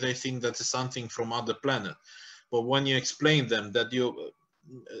economy, they think that is something from other planet. But when you explain them that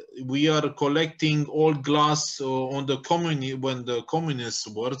we are collecting old glass on the when the communists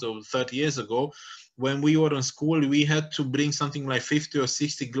were 30 years ago, when we were in school, we had to bring something like 50 or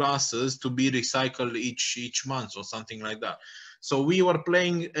 60 glasses to be recycled each month or something like that. So we were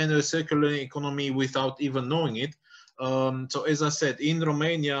playing in a circular economy without even knowing it. So as I said, in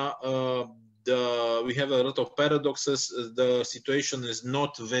Romania, we have a lot of paradoxes. The situation is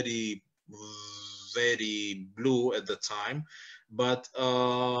not very blue at the time. But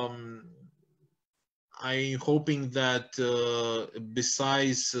I'm hoping that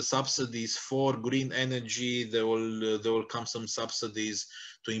besides subsidies for green energy, there will come some subsidies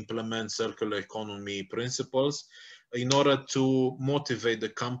to implement circular economy principles in order to motivate the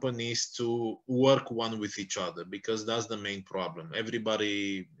companies to work one with each other, because that's the main problem.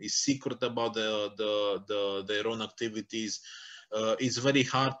 Everybody is secret about their own activities. It's very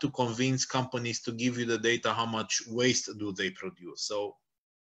hard to convince companies to give you the data how much waste do they produce. So,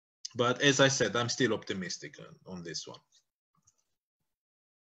 but as I said, I'm still optimistic on this one.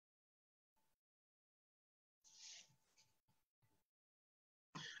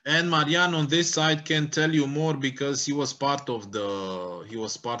 And Marian on this side can tell you more because he was part of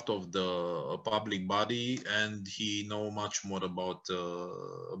the public body, and he know much more about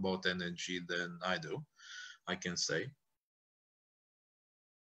energy than I do, I can say.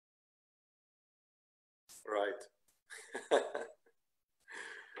 Right.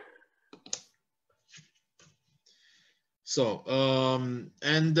 So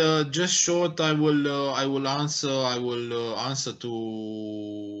and just short, I will answer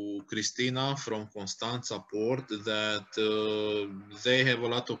to Christina from Constanța Port that they have a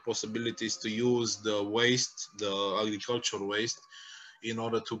lot of possibilities to use the waste, the agricultural waste, in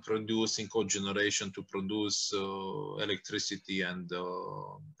order to produce in cogeneration, to produce electricity and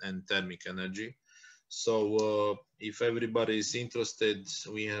thermic energy. So if everybody is interested,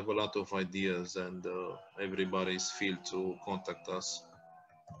 we have a lot of ideas, and everybody is free to contact us.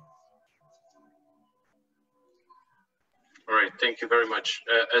 All right, thank you very much.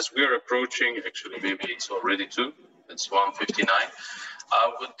 As we're approaching, actually maybe it's already 2, it's 1:59.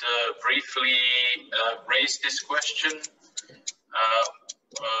 I would briefly raise this question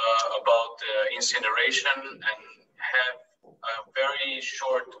about incineration and have a very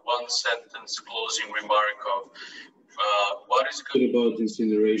short one-sentence closing remark of what is good about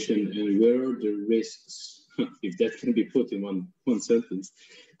incineration and where are the risks, if that can be put in one sentence.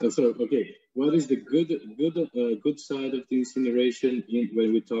 And so, okay, what is the good side of the incineration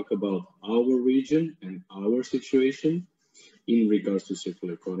when we talk about our region and our situation in regards to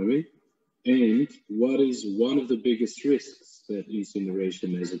circular economy? And what is one of the biggest risks that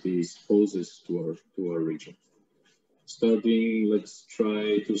incineration as it is poses to our region? Let's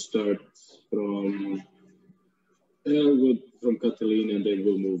try to start from Catalina, and then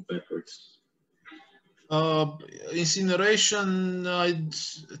we'll move backwards. Incineration,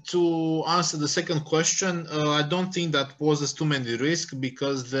 to answer the second question, I don't think that poses too many risks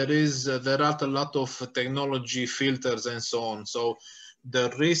because there are a lot of technology filters and so on. So the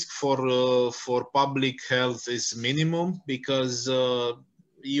risk for public health is minimum because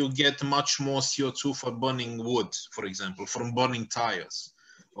you get much more CO2 for burning wood, for example, from burning tires,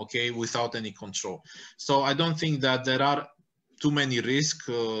 okay, without any control. So I don't think that there are too many risks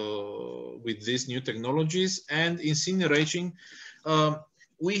with these new technologies. And incinerating,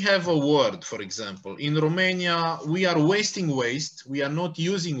 we have a word, for example, in Romania, we are wasting waste, we are not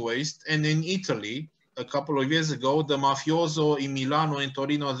using waste. And in Italy, a couple of years ago, the mafioso in Milano and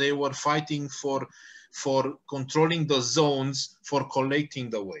Torino, they were fighting for controlling the zones for collecting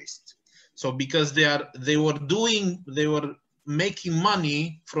the waste. So because they were making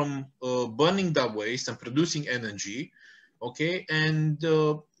money from burning that waste and producing energy, okay, and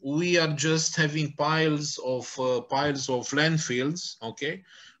we are just having piles of landfills, okay,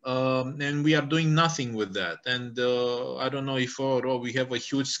 and we are doing nothing with that. And I don't know if we have a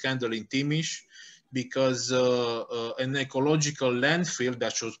huge scandal in Timiș because an ecological landfill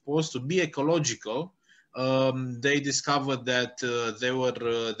that was supposed to be ecological, they discovered that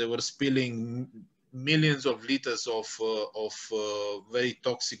they were spilling millions of liters of very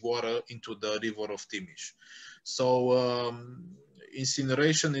toxic water into the river of Timiș. So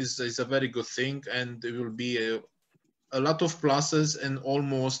incineration is a very good thing, and there will be a lot of pluses and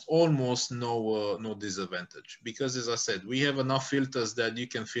almost no disadvantage, because as I said, we have enough filters that you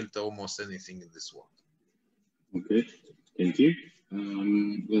can filter almost anything in this world. Okay, thank you.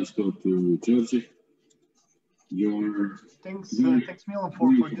 Let's go to Georgie. Thanks Milan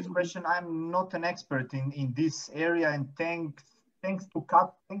for this question. I'm not an expert in this area, and thank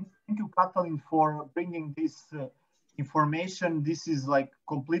you, Katalin, for bringing this information. This is like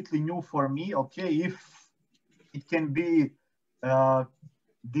completely new for me. Okay, if it can be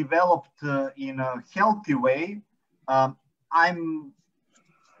developed in a healthy way, I'm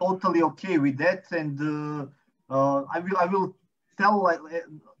totally okay with that. And I will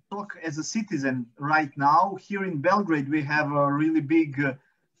talk as a citizen right now. Here in Belgrade, we have a really big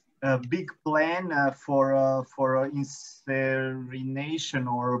plan for incineration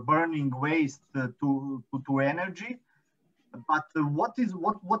or burning waste to energy. But what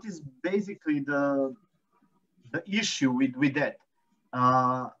is basically the issue with that?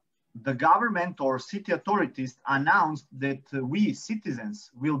 The government or city authorities announced that we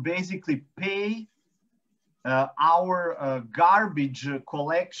citizens will basically pay our garbage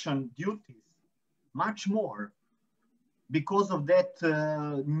collection duties much more because of that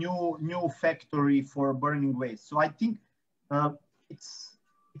new factory for burning waste. So I think it's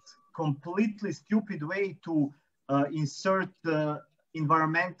completely stupid way to insert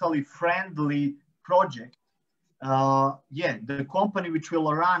environmentally friendly project. Yeah, the company which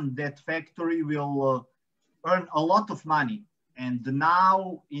will run that factory will earn a lot of money, And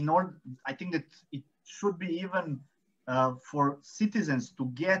now, I think that it should be even for citizens to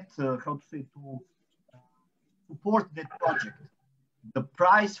get, how to say, to support that project. The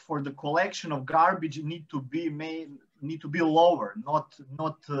price for the collection of garbage need to be lower, not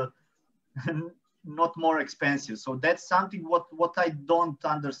more expensive. So that's something what I don't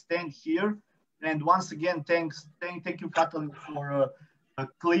understand here. And once again, thank you, Katalin, for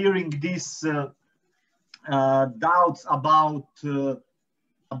clearing these doubts about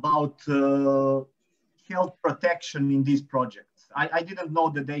health protection in these projects. I didn't know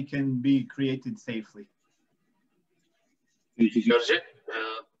that they can be created safely. Thank you, George.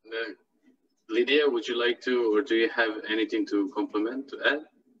 Lydia, would you like to, or do you have anything to complement, to add?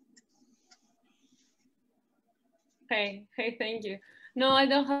 Hey, thank you. No, I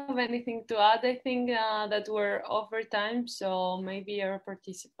don't have anything to add. I think that we're over time, so maybe our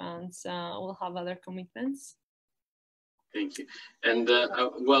participants will have other commitments. Thank you. And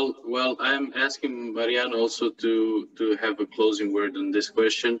well, I'm asking Marian also to have a closing word on this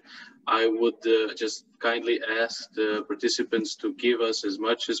question. I would just kindly ask the participants to give us as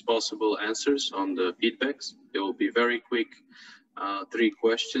much as possible answers on the feedbacks. They will be very quick, 3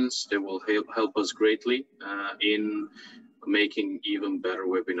 questions. They will help us greatly in making even better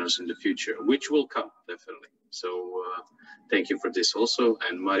webinars in the future, which will come definitely. So thank you for this also.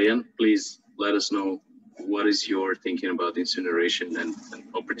 And Marian, please let us know what is your thinking about incineration and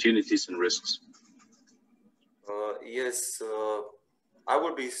opportunities and risks. Yes, I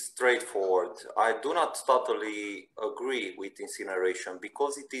will be straightforward. I do not totally agree with incineration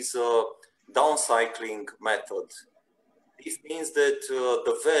because it is a downcycling method. This means that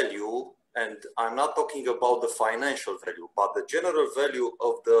the value, and I'm not talking about the financial value, but the general value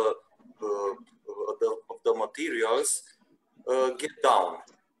of the materials gets down.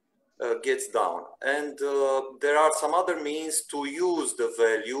 And there are some other means to use the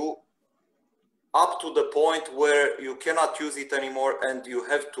value up to the point where you cannot use it anymore and you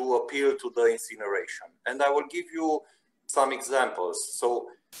have to appeal to the incineration. And I will give you some examples.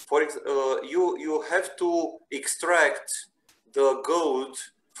 So you have to extract the gold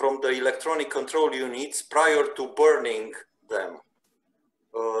from the electronic control units prior to burning them.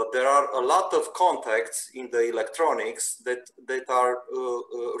 There are a lot of contacts in the electronics that are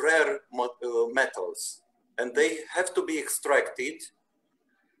rare metals, and they have to be extracted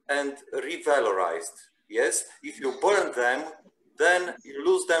and revalorized. Yes, if you burn them, then you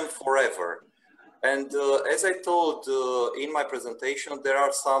lose them forever. And as I told in my presentation, there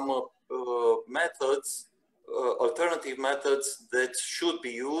are some methods, alternative methods that should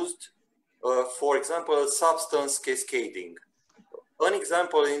be used. For example, substance cascading. An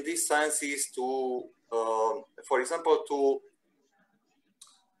example in this sense is to, for example, to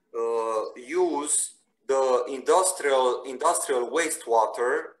use the industrial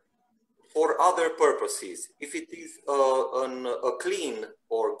wastewater for other purposes. If it is a clean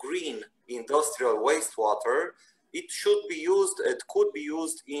or green industrial wastewater, it should be used, it could be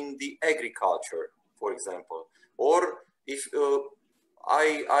used in the agriculture, for example. Or if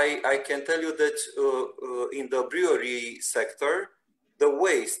I can tell you that in the brewery sector, the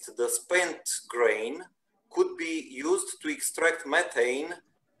waste, the spent grain, could be used to extract methane,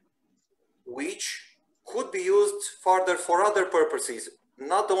 which could be used further for other purposes,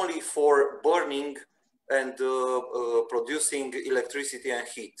 not only for burning and producing electricity and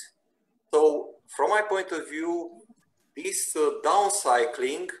heat. So from my point of view, this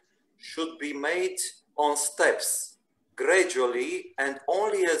downcycling should be made on steps, gradually, and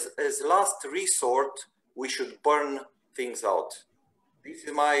only as last resort, we should burn things out. This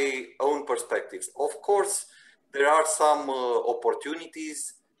is my own perspective. Of course, there are some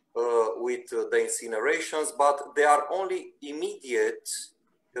opportunities with the incinerations, but they are only immediate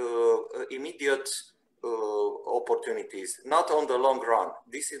opportunities, not on the long run.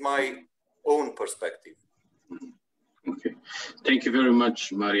 This is my own perspective. Okay, thank you very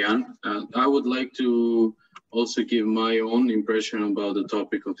much, Marian. I would like to also give my own impression about the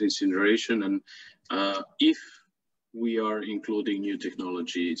topic of incineration, and if we are including new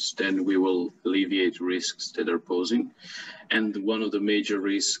technologies, then we will alleviate risks that are posing. And one of the major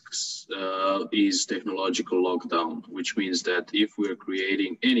risks is technological lockdown, which means that if we're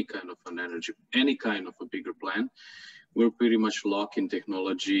creating any kind of an energy, any kind of a bigger plant, we're pretty much locking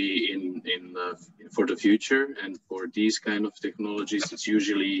technology for the future. And for these kind of technologies, it's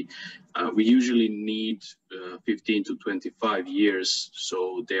usually, we usually need 15 to 25 years,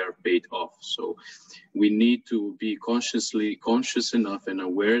 so they are paid off. So we need to be conscious enough and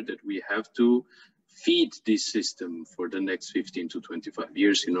aware that we have to feed this system for the next 15 to 25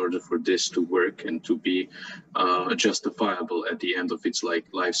 years in order for this to work and to be justifiable at the end of its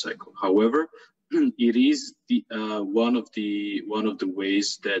life cycle. However, it is the one of the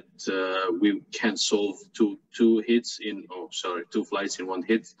ways that we can solve two flights in one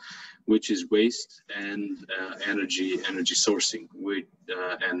hit, which is waste and energy sourcing.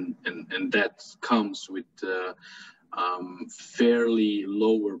 And that comes with fairly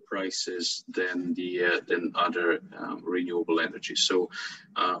lower prices than other renewable energy. So,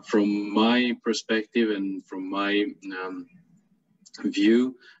 from my perspective and from my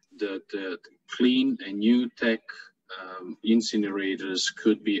view, the clean and new tech incinerators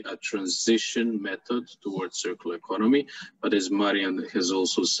could be a transition method towards circular economy. But as Marian has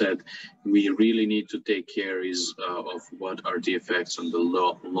also said, we really need to take care of what are the effects on the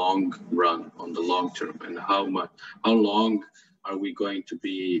long run, on the long term, and how long are we going to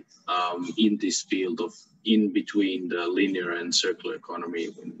be in this field of in between the linear and circular economy,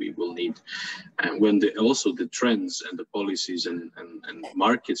 when we will need, and when also the trends and the policies and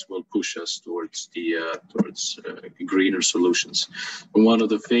markets will push us towards greener solutions. And one of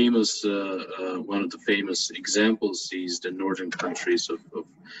the famous examples is the northern countries of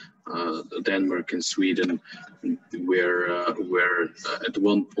Denmark and Sweden, where at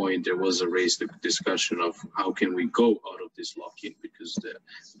one point there was a raised discussion of how can we go out of this lock-in, because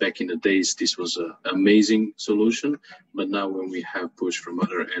back in the days this was an amazing solution, but now when we have push from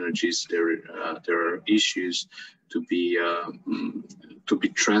other energies, there are issues to be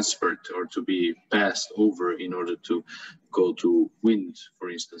transferred or to be passed over in order to go to wind, for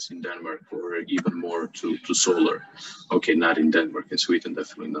instance, in Denmark, or even more to solar. Okay, not in Denmark and Sweden,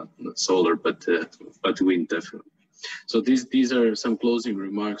 definitely not solar, but wind definitely. So these are some closing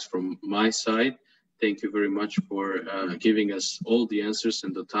remarks from my side. Thank you very much for giving us all the answers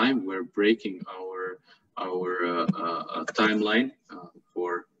and the time. We're breaking our timeline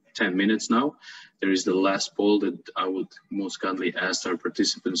for 10 minutes now. There is the last poll that I would most kindly ask our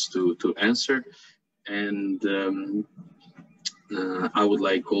participants to answer. And I would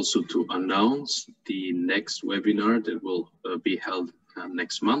like also to announce the next webinar that will be held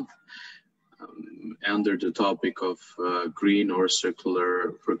next month under the topic of green or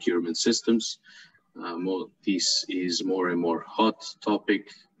circular procurement systems. This is more and more hot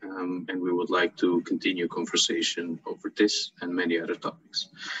topic, and we would like to continue conversation over this and many other topics.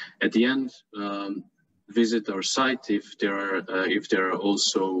 At the end, visit our site if there are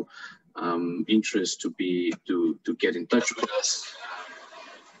also interest to get in touch with us.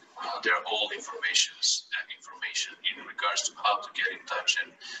 There are all information in regards to how to get in touch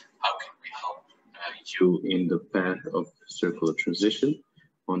and how can we help you in the path of circular transition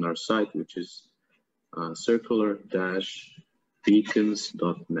on our site, which is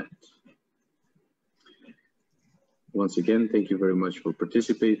circular-beacons.net. Once again, thank you very much for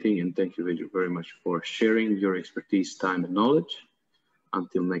participating, and thank you very much for sharing your expertise, time, and knowledge.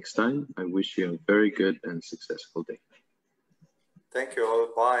 Until next time, I wish you a very good and successful day. Thank you all.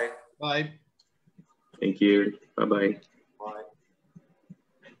 Bye. Bye. Thank you. Bye-bye. Bye.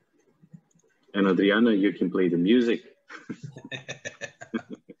 And Adriana, you can play the music.